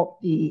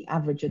what the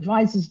average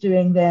advisor's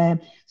doing there.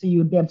 So you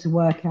would be able to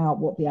work out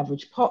what the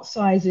average pot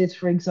size is,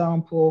 for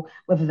example,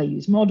 whether they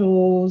use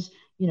models,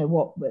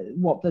 what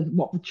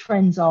the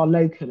trends are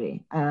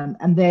locally.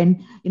 And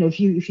then, if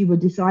you were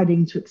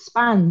deciding to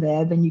expand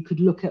there, then you could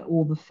look at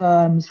all the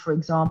firms, for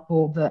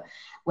example,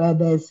 where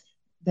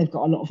they've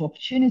got a lot of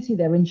opportunity,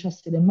 they're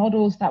interested in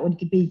models. That would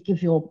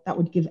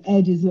give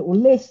Ed his little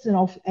list, and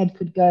off Ed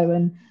could go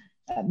and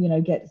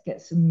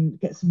get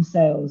some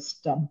sales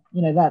done.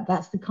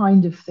 That's the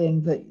kind of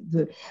thing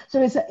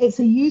so it's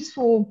a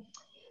useful,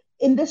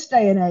 in this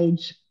day and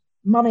age,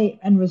 money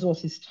and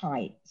resources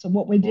tight. So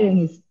what we're doing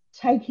is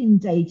taking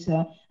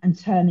data and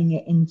turning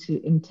it into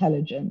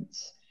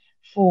intelligence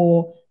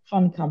for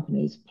fund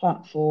companies,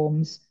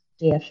 platforms,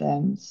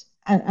 DFMs,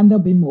 and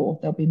there'll be more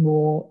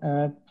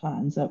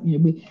plans.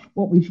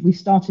 We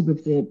started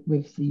with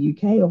the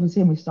UK,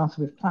 obviously, and we started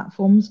with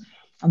platforms.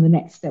 And the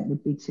next step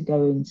would be to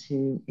go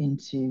into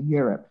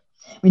Europe.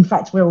 In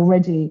fact, we're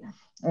already,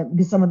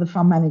 because some of the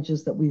fund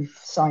managers that we've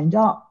signed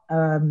up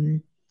are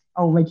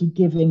already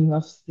giving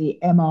us the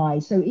MI.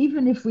 So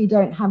even if we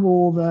don't have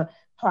all the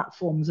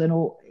platforms and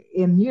all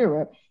in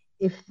Europe,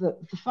 if the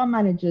fund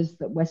managers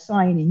that we're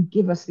signing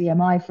give us the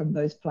MI from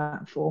those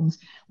platforms,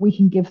 we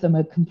can give them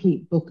a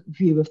complete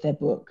view of their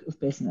book of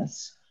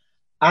business.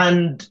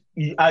 And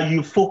are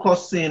you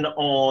focusing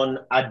on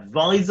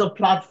advisor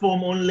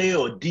platform only,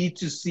 or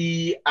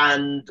D2C,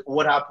 and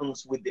what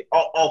happens with the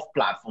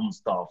off-platform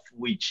stuff?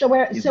 So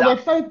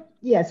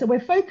we're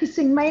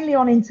focusing mainly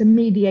on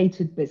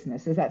intermediated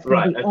businesses. That's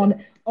going to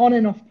be on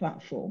and off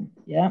platform.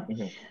 Yeah.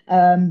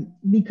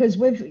 Mm-hmm. Because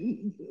we'll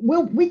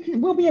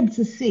be able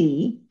to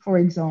see, for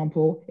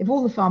example, if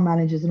all the fund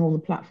managers and all the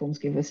platforms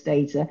give us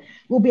data,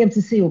 we'll be able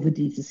to see all the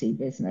D2C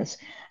business.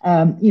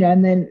 And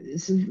then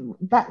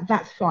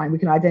that's fine. We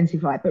can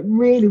identify it. But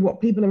really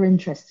what people are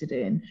interested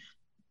in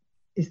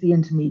is the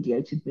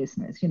intermediated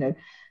business.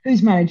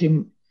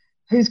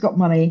 Who's got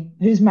money,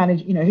 who's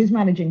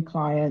managing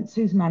clients,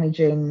 who's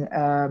managing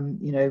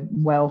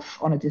wealth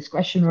on a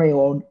discretionary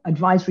or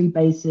advisory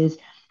basis.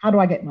 How do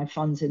I get my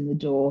funds in the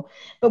door?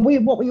 But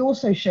what we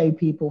also show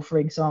people, for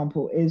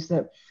example, is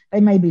that they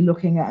may be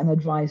looking at an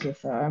advisor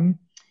firm,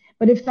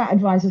 but if that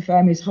advisor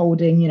firm is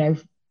holding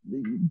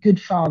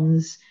good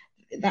funds,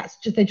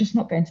 they're just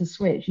not going to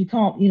switch. You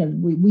can't,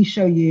 we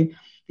show you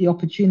the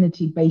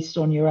opportunity based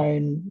on your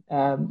own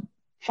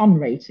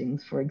fund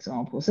ratings, for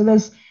example. So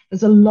there's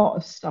a lot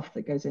of stuff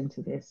that goes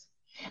into this.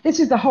 This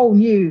is the whole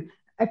new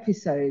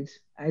episode,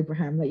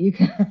 Abraham, that you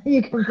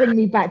can bring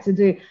me back to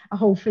do a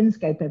whole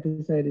Finscape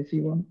episode if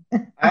you want.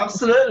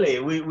 Absolutely,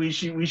 we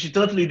should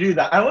totally do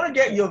that. I want to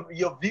get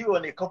your view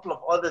on a couple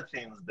of other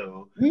things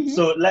though. Mm-hmm.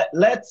 So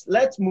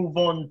let's move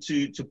on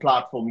to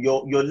platform.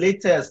 Your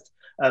latest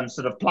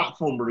sort of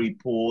platform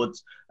report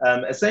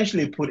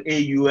essentially put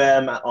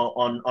AUM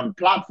on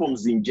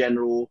platforms in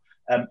general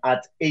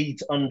at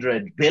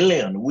 800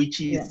 billion,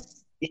 which is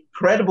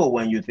incredible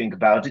when you think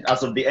about it,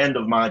 as of the end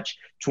of March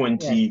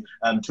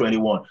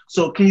 2021.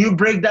 So can you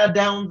break that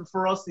down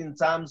for us in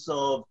terms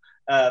of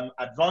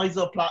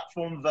advisor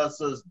platform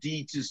versus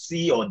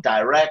D2C or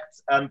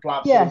direct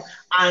platform,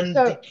 and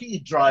the key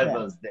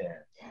drivers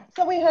there?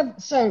 So we have,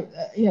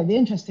 the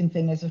interesting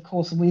thing is, of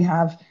course, we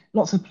have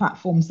lots of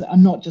platforms that are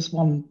not just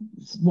one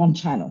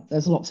channel.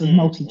 There's lots of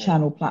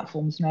multi-channel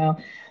platforms now.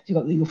 You've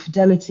got your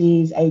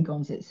Fidelities,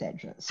 Aegons,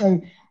 etc.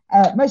 So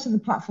most of the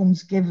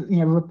platforms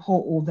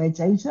report all their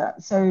data.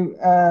 So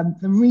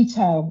the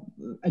retail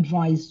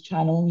advised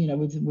channel,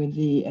 with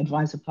the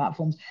advisor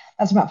platforms,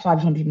 that's about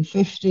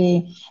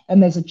 550.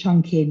 And there's a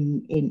chunk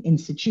in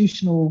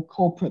institutional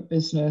corporate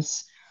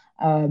business.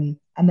 and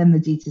then the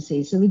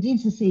D2C. So the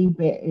D2C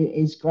bit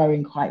is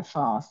growing quite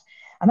fast.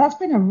 And that's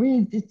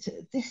been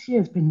this year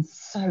has been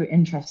so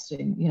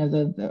interesting. You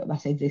know, I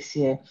say this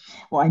year,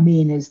 what I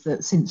mean is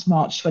that since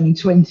March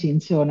 2020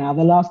 until now,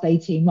 the last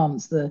 18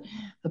 months, the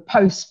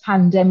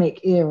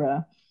post-pandemic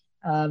era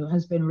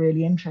has been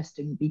really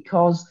interesting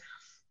because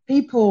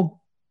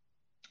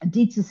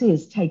D2C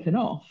has taken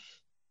off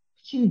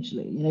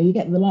hugely. You know, you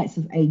get the likes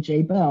of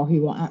AJ Bell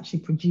who are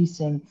actually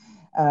producing,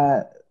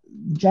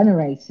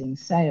 generating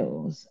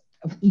sales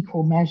of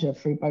equal measure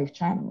through both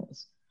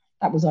channels.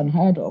 That was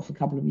unheard of a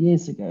couple of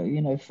years ago,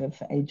 you know, for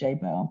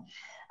AJ Bell.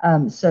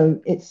 So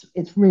it's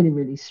really,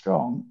 really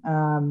strong.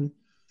 And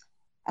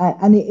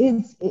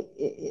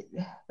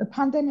the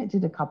pandemic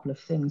did a couple of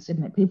things,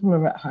 didn't it? People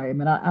were at home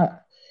and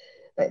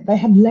they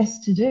had less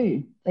to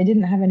do. They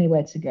didn't have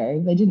anywhere to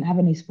go. They didn't have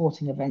any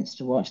sporting events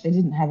to watch. They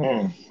didn't have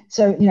it.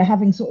 So, you know,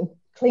 having sort of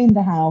cleaned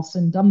the house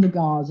and done the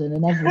garden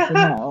and everything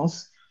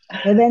else,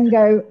 they then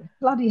go,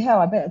 bloody hell,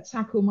 I better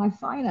tackle my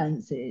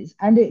finances.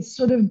 And it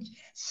sort of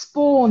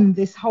spawned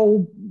this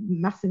whole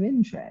massive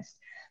interest.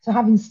 So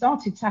having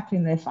started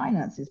tackling their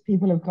finances,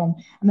 people have gone,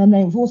 and then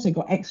they've also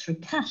got extra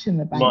cash in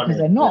the bank because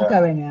they're not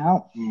going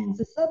out.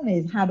 So suddenly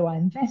it's, how do I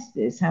invest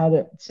this?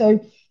 So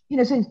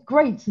it's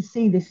great to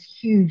see this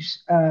huge,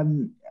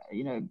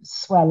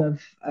 swell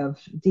of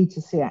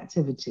D2C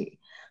activity.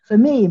 For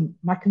me,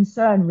 my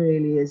concern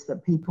really is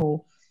that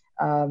people,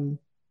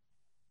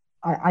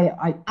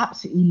 I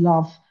absolutely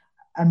love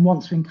and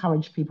want to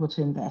encourage people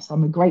to invest.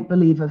 I'm a great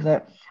believer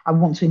that I don't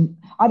want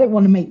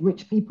to make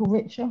rich people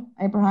richer,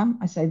 Abraham.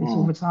 I say this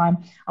all the time.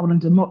 I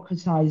want to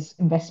democratize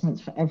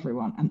investments for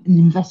everyone, and an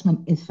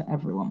investment is for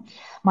everyone.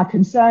 My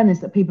concern is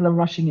that people are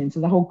rushing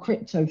into the whole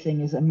crypto thing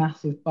is a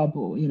massive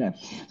bubble, you know.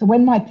 So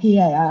when my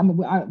PA,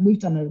 we've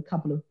done a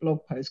couple of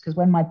blog posts, because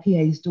when my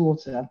PA's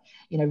daughter,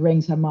 you know,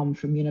 rings her mum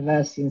from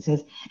university and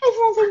says,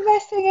 everyone's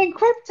investing in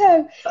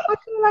crypto, I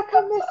feel like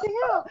I'm missing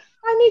out.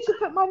 I need to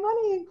put my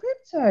money in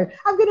crypto.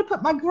 I'm going to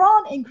put my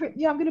grant in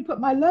crypto. I'm going to put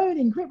my loan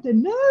in crypto.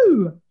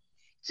 No,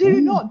 do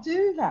not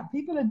do that.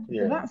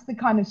 That's the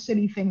kind of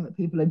silly thing that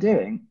people are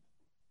doing.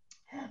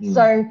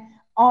 So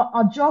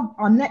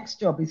our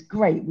next job is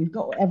great. We've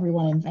got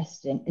everyone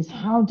investing. Is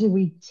how do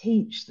we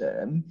teach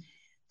them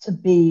to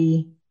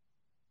be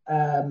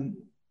a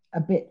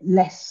bit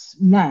less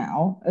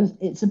now?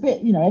 It's a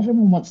bit, you know,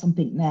 everyone wants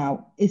something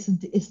now. It's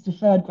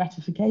deferred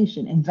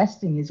gratification.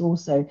 Investing is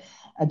also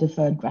a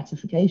deferred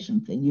gratification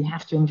thing. You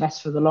have to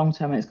invest for the long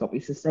term and it's got to be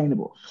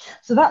sustainable.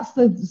 So that's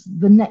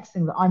the next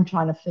thing that I'm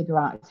trying to figure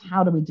out is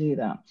how do we do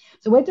that?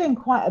 So we're doing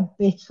quite a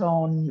bit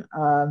on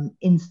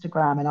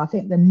Instagram, and I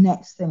think the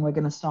next thing we're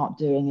going to start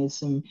doing is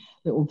some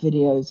little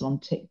videos on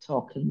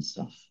TikTok and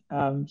stuff,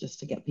 just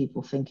to get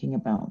people thinking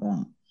about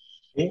that.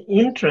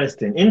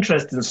 Interesting.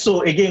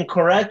 So again,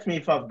 correct me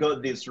if I've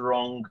got this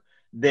wrong.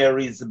 There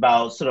is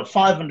about sort of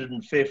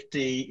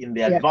 550 in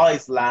the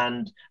advice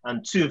land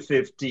and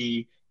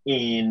 250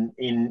 in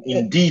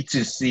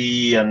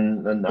D2C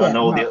and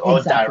all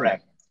exactly.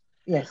 Direct.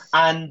 Yes.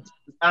 And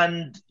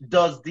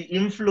does the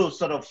inflow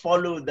sort of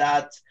follow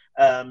that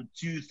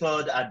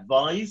 2/3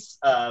 advice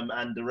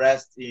and the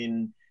rest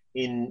in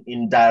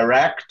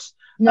direct?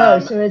 No,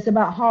 so it's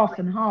about half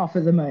and half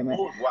at the moment.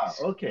 Oh, wow,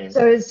 okay.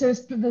 So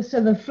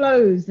the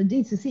flows, the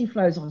D2C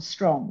flows are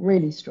strong,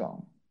 really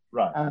strong.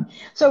 Right.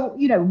 So,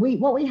 you know,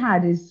 what we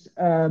had is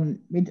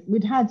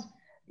we'd had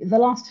the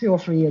last 2 or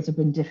 3 years have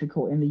been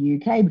difficult in the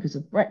UK because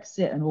of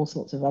Brexit and all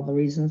sorts of other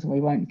reasons, and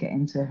we won't get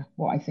into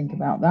what I think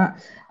about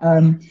that.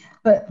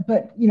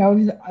 But you know,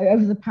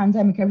 over the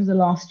pandemic, over the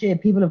last year,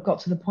 people have got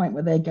to the point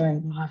where they're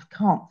going, well,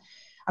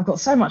 I've got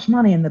so much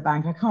money in the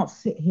bank, I can't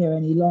sit here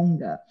any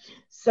longer.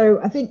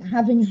 So I think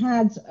having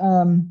had,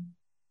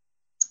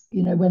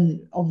 you know,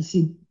 when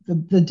obviously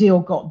the deal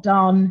got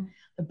done,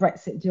 the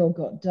Brexit deal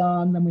got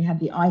done, then we had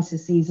the ISA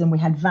season, we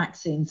had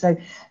vaccines. So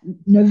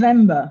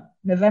November,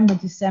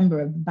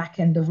 December, of the back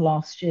end of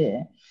last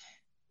year,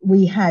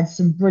 we had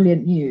some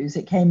brilliant news.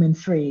 It came in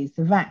threes.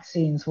 The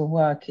vaccines were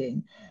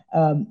working.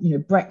 You know,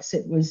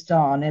 Brexit was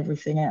done,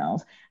 everything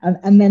else.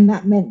 And then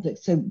that meant that,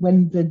 so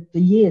when the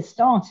year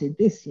started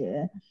this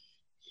year,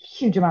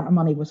 huge amount of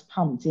money was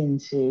pumped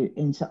into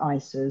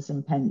ISAs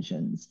and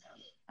pensions.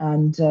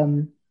 And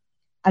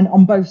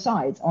on both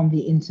sides, on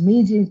the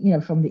intermediate, you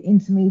know, from the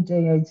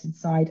intermediated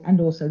side and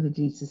also the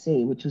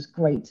D2C, which was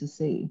great to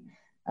see.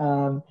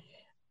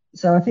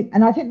 So I think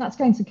that's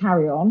going to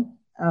carry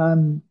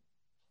on.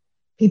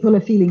 People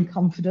are feeling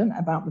confident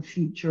about the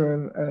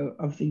future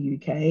of the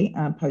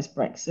UK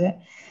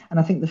post-Brexit. And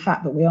I think the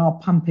fact that we are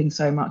pumping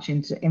so much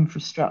into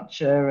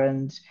infrastructure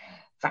and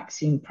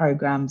vaccine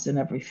programs and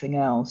everything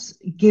else,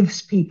 it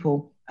gives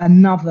people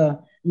another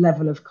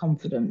level of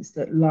confidence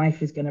that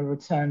life is going to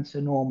return to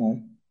normal.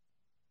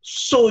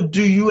 So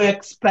do you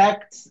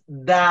expect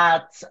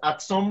that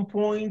at some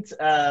point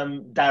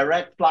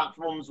direct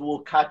platforms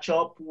will catch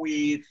up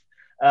with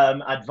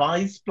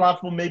advice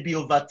platform, maybe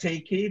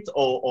overtake it,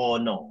 or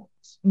not?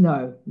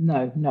 No,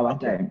 I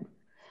don't.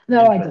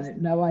 No,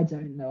 I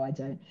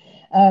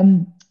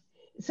don't.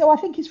 So I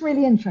think it's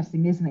really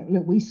interesting, isn't it?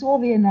 Look, we saw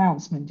the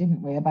announcement,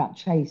 didn't we, about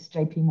Chase,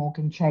 JP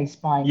Morgan Chase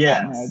buying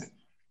Nutmeg. Yes.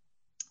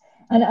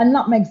 And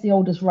Nutmeg's the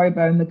oldest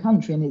robo in the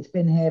country, and it's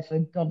been here for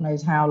God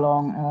knows how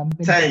long.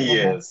 10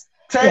 years.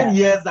 10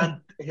 Yeah. years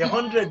and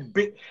 100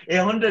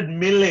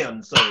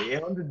 million, sorry,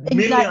 100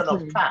 million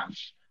of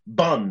cash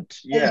burnt.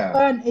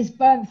 Yeah. It's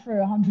burnt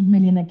through 100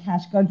 million of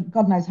cash.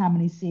 God knows how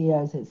many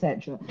CEOs,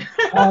 etc.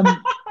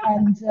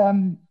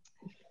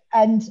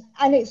 And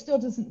it still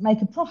doesn't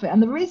make a profit.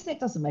 And the reason it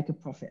doesn't make a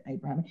profit,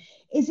 Abraham,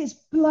 is it's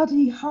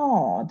bloody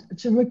hard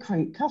to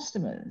recruit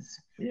customers.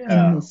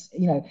 Yeah. In this,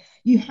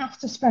 you have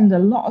to spend a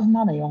lot of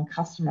money on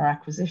customer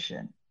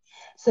acquisition.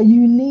 So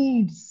you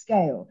need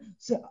scale.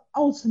 So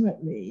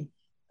ultimately,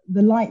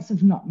 the likes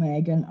of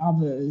Nutmeg and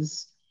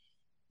others,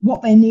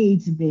 what they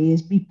need to be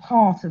is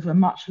part of a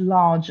much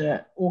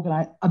larger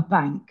a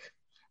bank,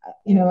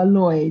 a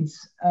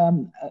Lloyd's.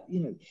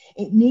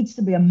 It needs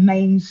to be a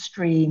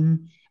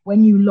mainstream.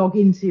 When you log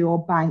into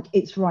your bank,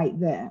 it's right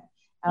there.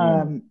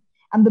 And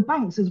the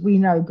banks, as we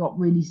know, got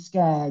really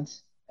scared,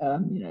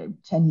 10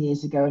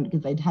 years ago, and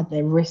because they'd had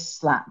their wrists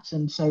slapped,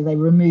 and so they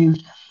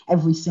removed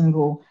every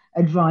single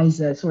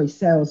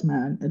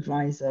salesman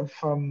advisor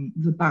from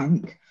the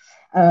bank.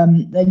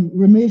 They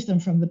removed them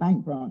from the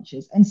bank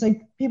branches, and so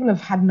people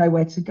have had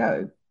nowhere to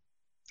go.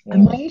 Yeah.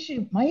 And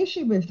my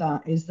issue with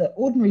that is that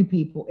ordinary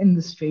people in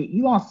the street,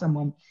 you ask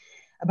someone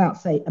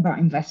about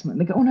investment,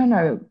 they go, "Oh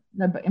no,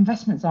 but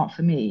investments aren't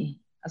for me."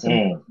 I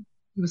say,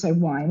 people say,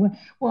 "Why?"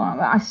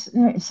 Well,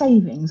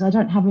 savings. I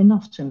don't have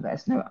enough to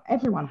invest. No,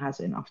 everyone has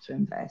enough to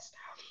invest,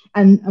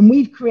 and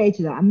we've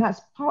created that, and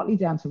that's partly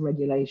down to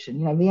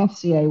regulation. The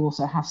FCA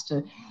also has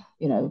to,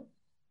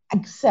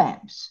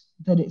 accept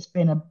that it's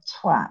been a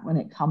twat when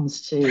it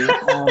comes to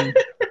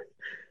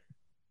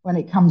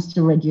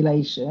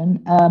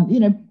regulation.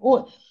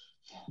 Or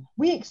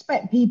we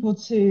expect people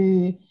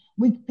to.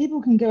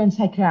 People can go and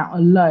take out a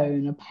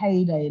loan, a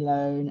payday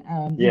loan,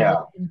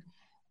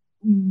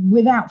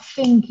 without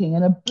thinking,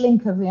 and a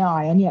blink of the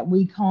eye, and yet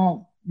we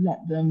can't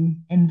let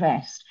them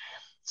invest.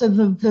 So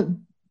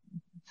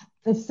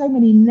there's so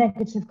many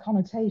negative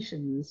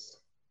connotations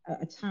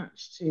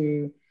attached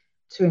to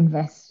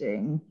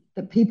investing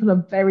that people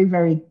are very,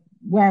 very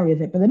wary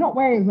of it. But they're not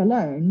wary of a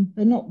loan.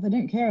 They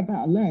don't care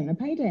about a loan. A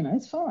payday loan,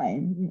 it's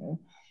fine.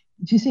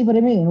 Do you see what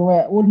I mean? Or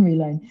an ordinary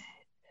loan.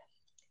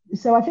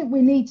 So I think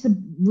we need to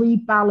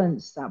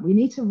rebalance that. We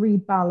need to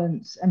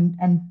rebalance and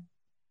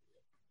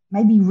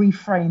maybe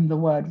reframe the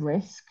word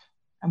risk.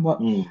 And what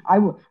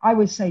I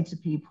would say to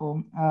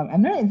people,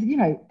 and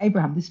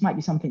Abraham, this might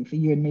be something for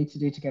you and me to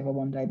do together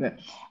one day, but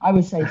I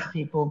would say to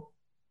people,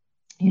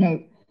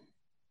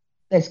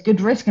 there's good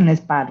risk and there's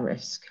bad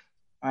risk,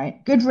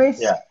 right? Good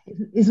risk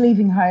is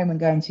leaving home and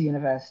going to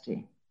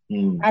university.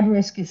 Bad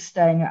risk is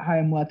staying at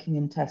home working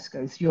in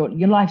Tesco's. Your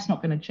life's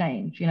not going to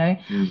change,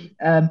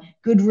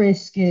 Good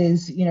risk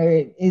is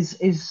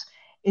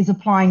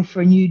applying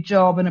for a new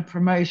job and a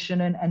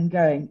promotion and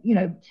going,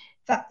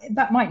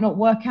 that might not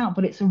work out,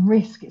 but it's a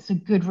risk. It's a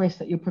good risk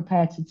that you're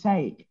prepared to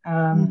take.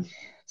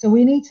 So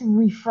we need to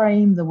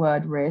reframe the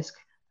word risk,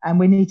 and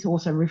we need to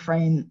also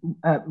reframe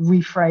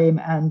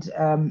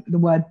the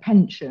word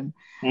pension.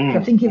 So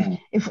I think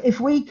if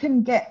we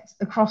can get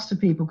across to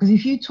people, because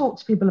if you talk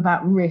to people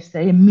about risk,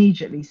 they're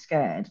immediately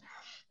scared.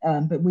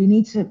 But we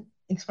need to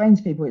explain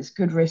to people it's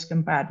good risk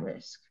and bad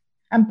risk.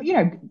 And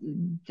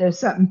there are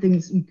certain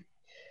things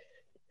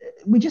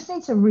we just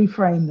need to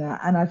reframe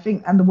that. And I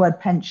think, and the word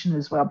pension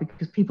as well,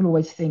 because people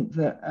always think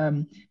that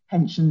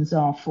pensions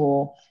are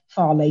for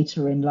far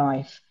later in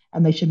life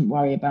and they shouldn't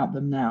worry about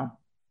them now.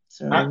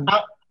 So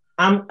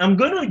I'm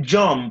going to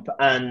jump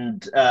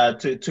and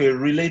to a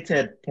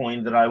related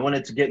point that I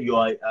wanted to get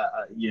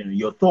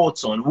your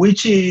thoughts on,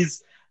 which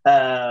is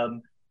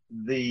the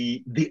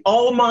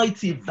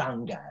almighty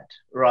Vanguard,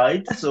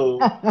 right? So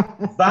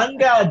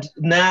Vanguard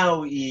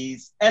now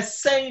is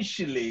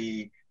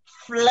essentially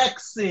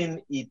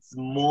flexing its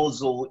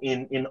muscle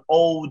in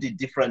all the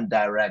different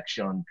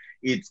directions.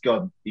 It's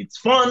got its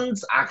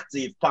funds,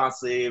 active,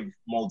 passive,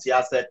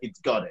 multi-asset, it's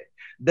got it.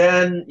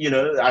 Then,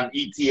 and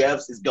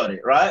ETFs, it's got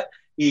it, right?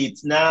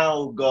 It's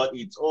now got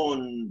its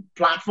own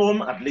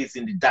platform, at least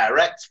in the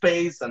direct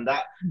space, and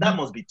that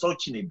must be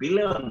touching $1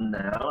 billion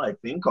now, I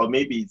think, or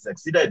maybe it's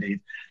exceeded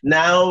it.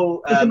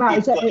 Now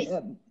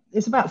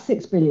it's about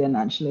 6 billion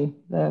actually.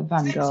 The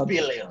Vanguard. 6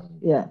 billion.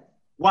 Yeah.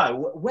 Wow,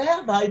 where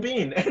have I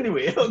been?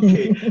 Anyway,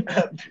 okay.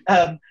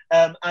 And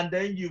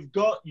then you've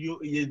got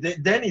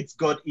then it's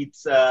got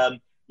its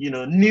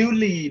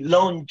newly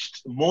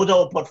launched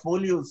model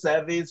portfolio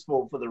service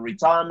for the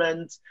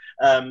retirement,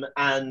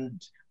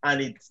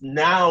 and it's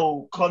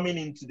now coming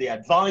into the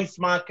advice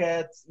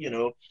markets,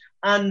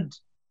 and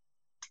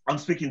I'm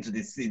speaking to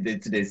the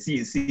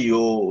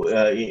CEO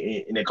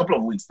in a couple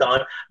of weeks'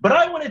 time. But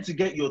I wanted to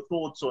get your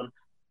thoughts on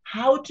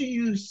how do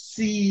you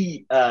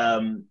see, how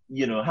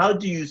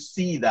do you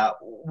see that?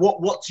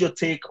 What's your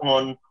take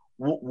on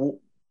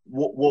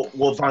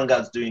what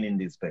Vanguard's doing in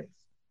this space?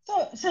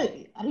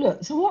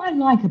 So what I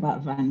like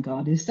about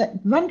Vanguard is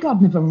that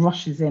Vanguard never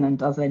rushes in and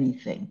does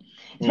anything.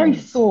 It's very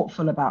Mm.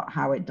 thoughtful about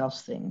how it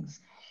does things.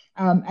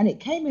 And it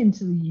came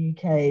into the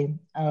UK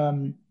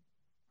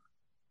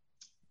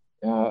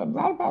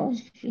right about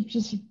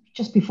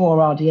just before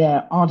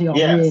RDR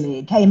Yes.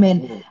 really came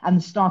in Mm.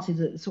 and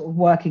started sort of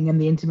working in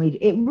the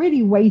intermediate. It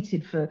really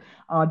waited for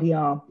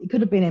RDR. It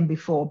could have been in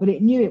before, but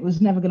it knew it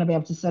was never going to be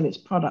able to sell its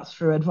products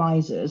through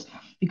advisors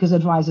because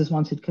advisors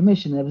wanted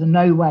commission. There was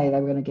no way they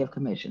were going to give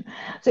commission.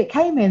 So it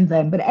came in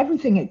then, but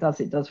everything it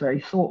does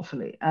very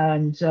thoughtfully.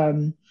 And,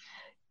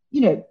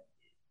 you know,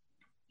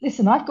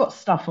 listen, I've got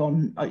stuff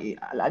on.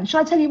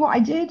 Should I tell you what I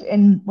did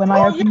when I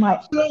Oh, yeah, opened my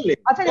absolutely.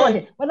 I'll tell you what I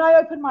did. When I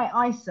opened my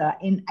ISA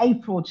in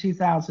April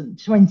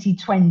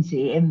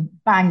 2020, in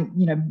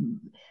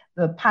bang,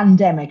 the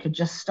pandemic had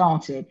just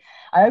started.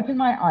 I opened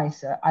my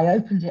ISA, I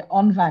opened it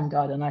on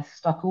Vanguard, and I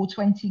stuck all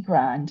 20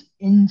 grand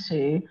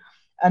into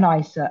an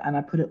ISA, and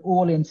I put it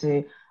all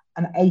into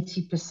an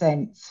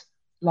 80%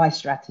 life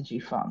strategy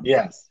fund.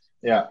 Yes.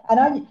 Yeah.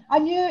 And I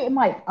knew it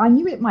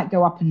might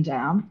go up and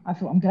down. I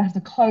thought I'm going to have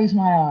to close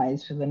my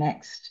eyes for the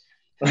next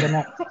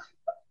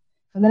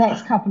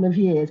couple of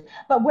years.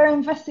 But we're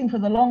investing for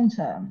the long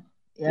term.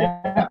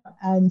 Yeah. Yeah.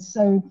 And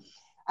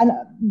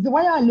the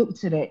way I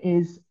looked at it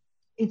is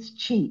it's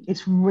cheap.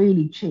 It's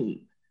really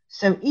cheap.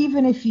 So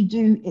even if you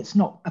do, it's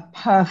not a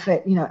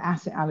perfect,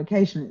 asset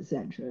allocation,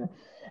 etc.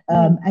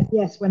 And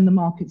yes, when the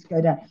markets go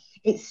down,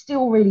 it's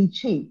still really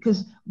cheap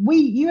because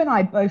you and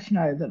I both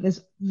know that there's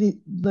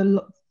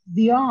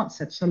the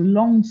answer to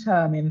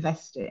long-term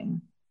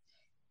investing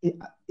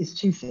is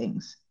two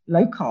things: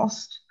 low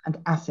cost and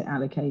asset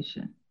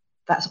allocation.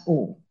 That's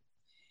all.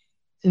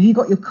 So if you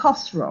got your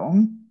costs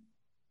wrong,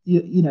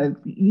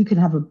 you can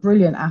have a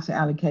brilliant asset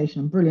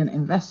allocation and brilliant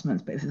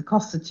investments, but if the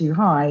costs are too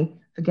high,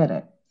 forget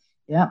it.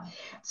 Yeah.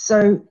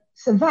 So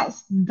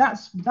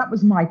that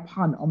was my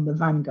punt on the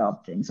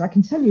Vanguard thing. So I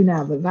can tell you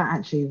now that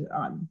actually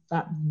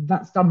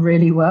that's done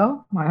really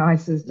well. My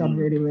ISA's done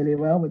really, really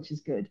well, which is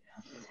good.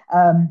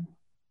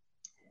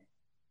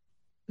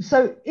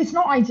 So it's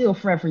not ideal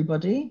for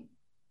everybody,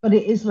 but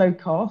it is low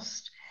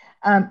cost.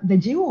 They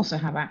do also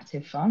have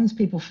active funds.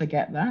 People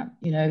forget that,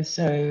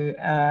 So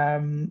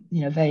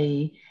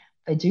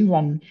they do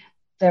run.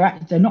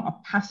 They're not a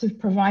passive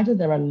provider.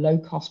 They're a low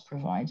cost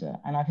provider,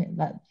 and I think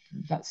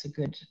that's a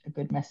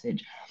good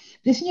message.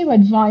 This new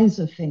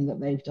advisor thing that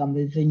they've done,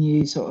 the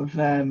new sort of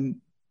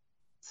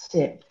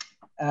SIP,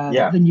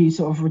 the new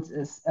sort of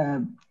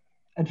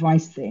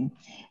advice thing.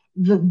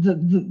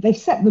 They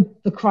set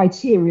the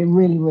criteria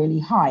really, really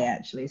high,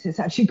 actually. So it's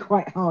actually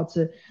quite hard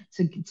to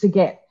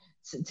get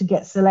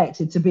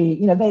selected to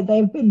be,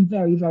 they've been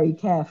very, very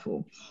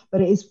careful, but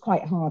it is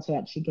quite hard to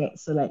actually get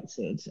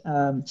selected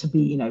to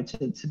be,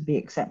 to be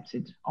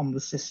accepted on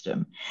the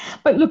system.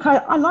 But look,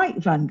 I like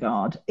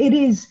Vanguard. It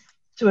is,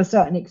 to a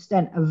certain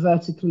extent, a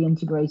vertically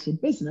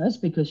integrated business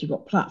because you've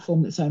got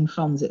platform that's own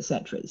funds,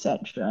 etc.,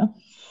 etc.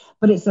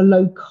 But it's a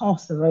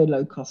very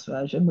low cost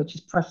version, which is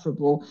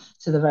preferable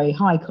to the very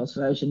high cost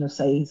version of,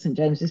 say, St.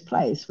 James's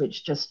Place,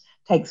 which just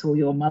takes all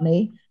your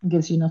money and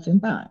gives you nothing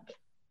back.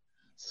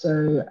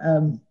 So,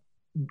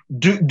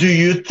 do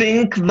you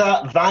think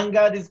that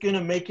Vanguard is going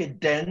to make a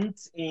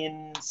dent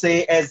in,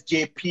 say,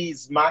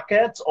 SJP's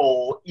market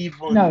or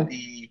even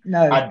the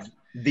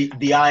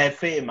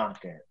IFA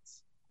market?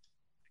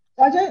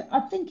 I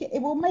think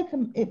it will make a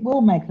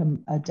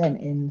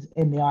dent in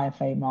the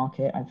IFA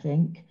market, I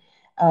think.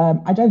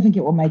 I don't think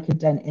it will make a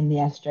dent in the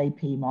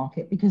SJP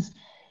market because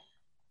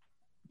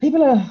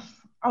people are.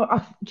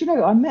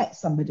 I met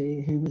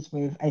somebody who was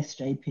with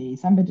SJP,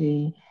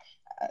 somebody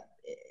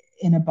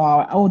in a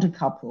bar, older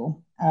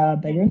couple.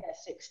 They were in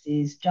their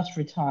 60s, just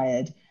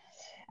retired.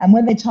 And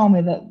when they told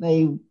me that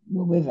they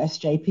were with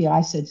SJP,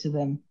 I said to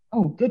them,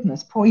 "Oh,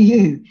 goodness, poor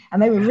you."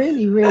 And they were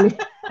really, really...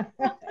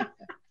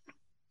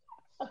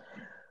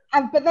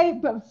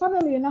 But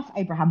funnily enough,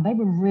 Abraham, they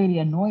were really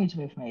annoyed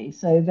with me.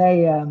 So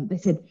they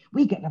said,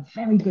 "We get a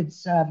very good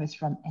service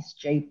from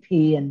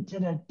SJP and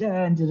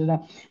da-da-da and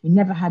da-da-da. We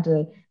never had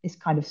this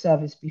kind of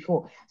service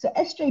before." So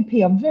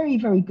SJP are very,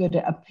 very good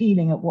at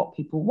appealing at what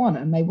people want,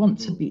 and they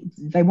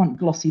want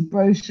glossy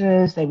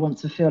brochures. They want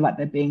to feel like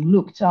they're being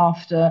looked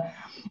after,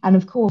 and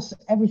of course,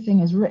 everything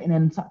is written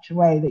in such a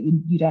way that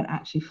you don't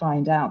actually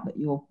find out that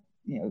your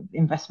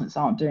investments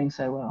aren't doing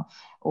so well,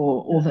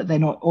 or that they're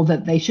not, or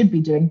that they should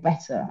be doing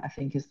better, I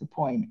think is the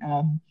point.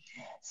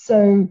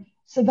 So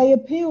they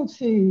appeal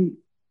to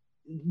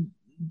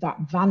that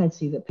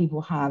vanity that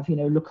people have,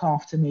 look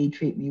after me,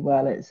 treat me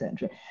well,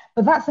 etc.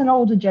 But that's an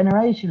older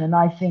generation, and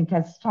I think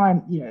as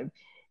time,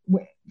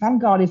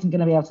 Vanguard isn't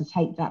going to be able to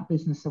take that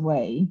business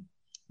away.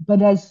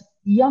 But as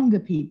younger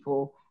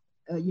people,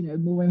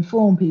 more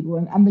informed people,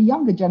 and the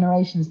younger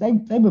generations,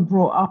 they've been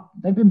brought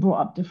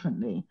up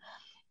differently.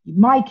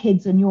 My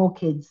kids and your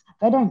kids,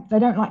 they don't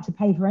like to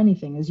pay for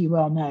anything, as you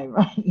well know,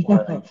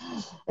 right?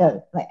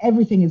 Like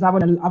everything is, I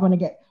want to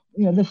get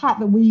the fact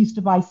that we used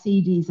to buy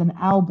CDs and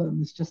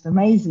albums just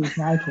amazes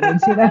my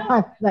kids.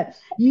 Like,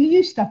 you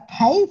used to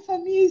pay for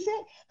music.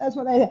 That's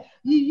what they.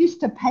 You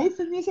used to pay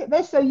for music.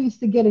 They're so used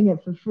to getting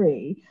it for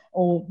free,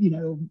 or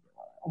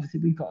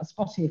obviously we've got a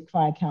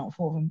Spotify account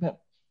for them,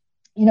 but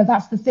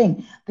that's the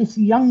thing. These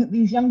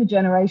younger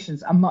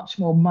generations are much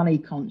more money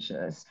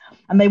conscious,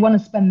 and they want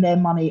to spend their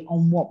money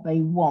on what they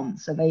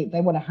want. So they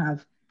want to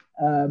have.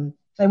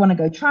 They want to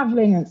go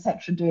traveling,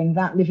 etc., doing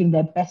that, living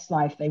their best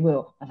life, they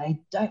will. And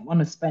they don't want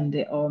to spend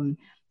it on,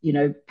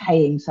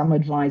 paying some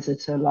advisor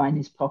to line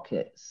his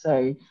pockets.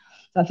 So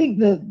I think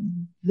that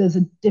there's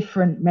a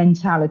different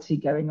mentality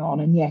going on.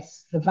 And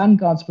yes, the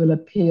Vanguards will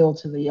appeal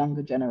to the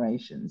younger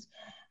generations.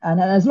 And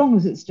as long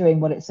as it's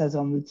doing what it says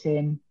on the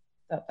tin,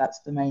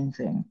 that's the main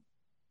thing.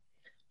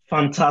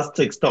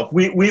 Fantastic stuff.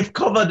 We've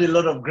covered a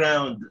lot of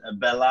ground,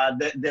 Bella.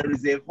 There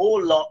is a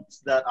whole lot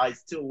that I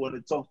still want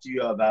to talk to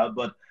you about,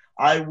 but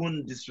I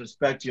wouldn't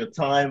disrespect your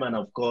time. And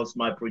of course,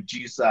 my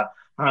producer,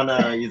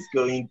 Hannah, she's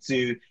going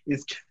to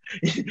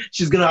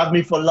have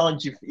me for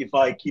lunch if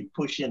I keep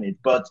pushing it.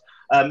 But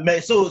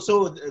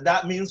so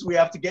that means we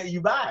have to get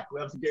you back. We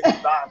have to get you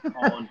back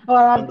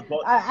on the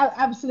podcast. I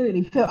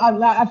absolutely feel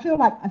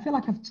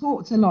like I've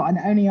talked a lot and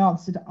only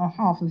answered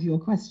half of your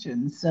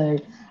questions. So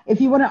if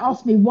you want to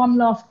ask me one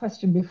last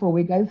question before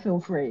we go,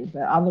 feel free.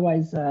 But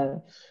otherwise,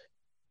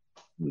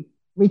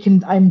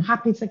 I'm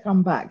happy to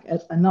come back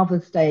at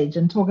another stage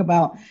and talk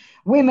about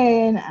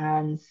women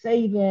and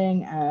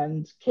saving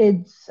and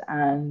kids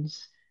and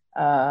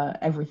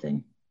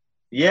everything.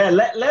 Yeah,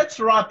 let's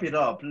wrap it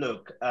up.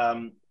 Look,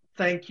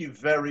 thank you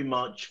very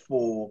much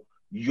for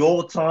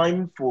your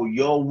time, for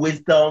your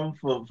wisdom,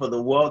 for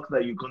the work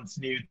that you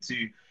continue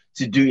to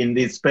do in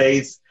this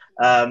space.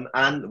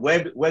 And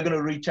we're going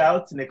to reach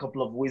out in a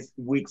couple of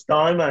weeks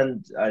time,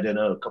 and I don't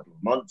know, a couple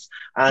of months,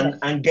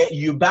 and get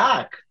you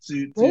back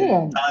to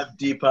dive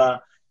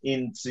deeper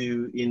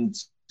into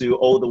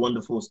all the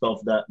wonderful stuff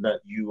that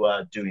you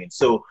are doing.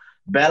 So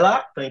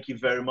Bella, thank you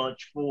very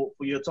much for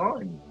your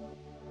time.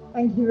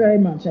 Thank you very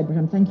much,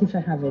 Abraham. Thank you for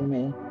having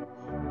me.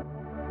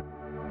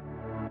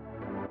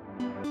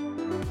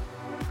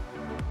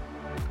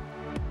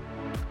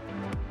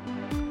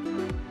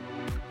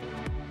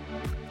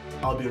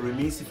 I'll be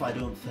remiss if I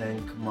don't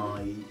thank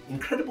my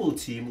incredible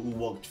team who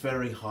worked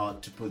very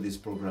hard to put this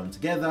program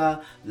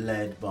together,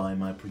 led by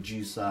my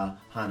producer,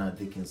 Hannah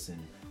Dickinson.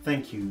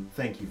 Thank you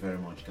very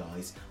much,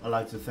 guys. I'd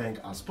like to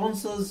thank our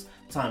sponsors,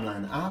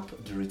 Timeline App,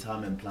 the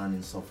retirement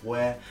planning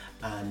software,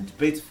 and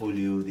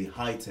Batefolio, the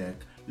high-tech,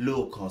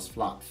 low-cost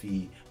flat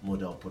fee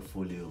model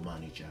portfolio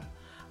manager.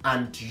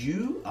 And to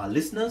you, our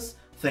listeners,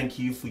 thank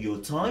you for your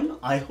time.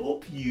 I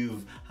hope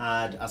you've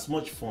had as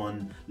much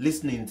fun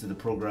listening to the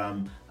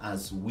program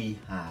as we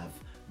have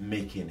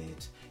making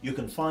it. You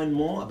can find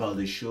more about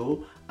the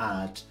show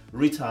at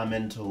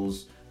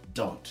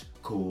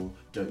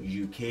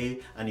retirementals.co.uk,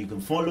 and you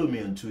can follow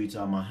me on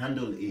Twitter. My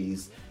handle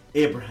is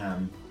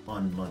Abraham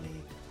on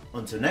Money.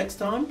 Until next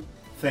time,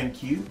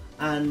 thank you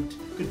and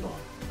goodbye.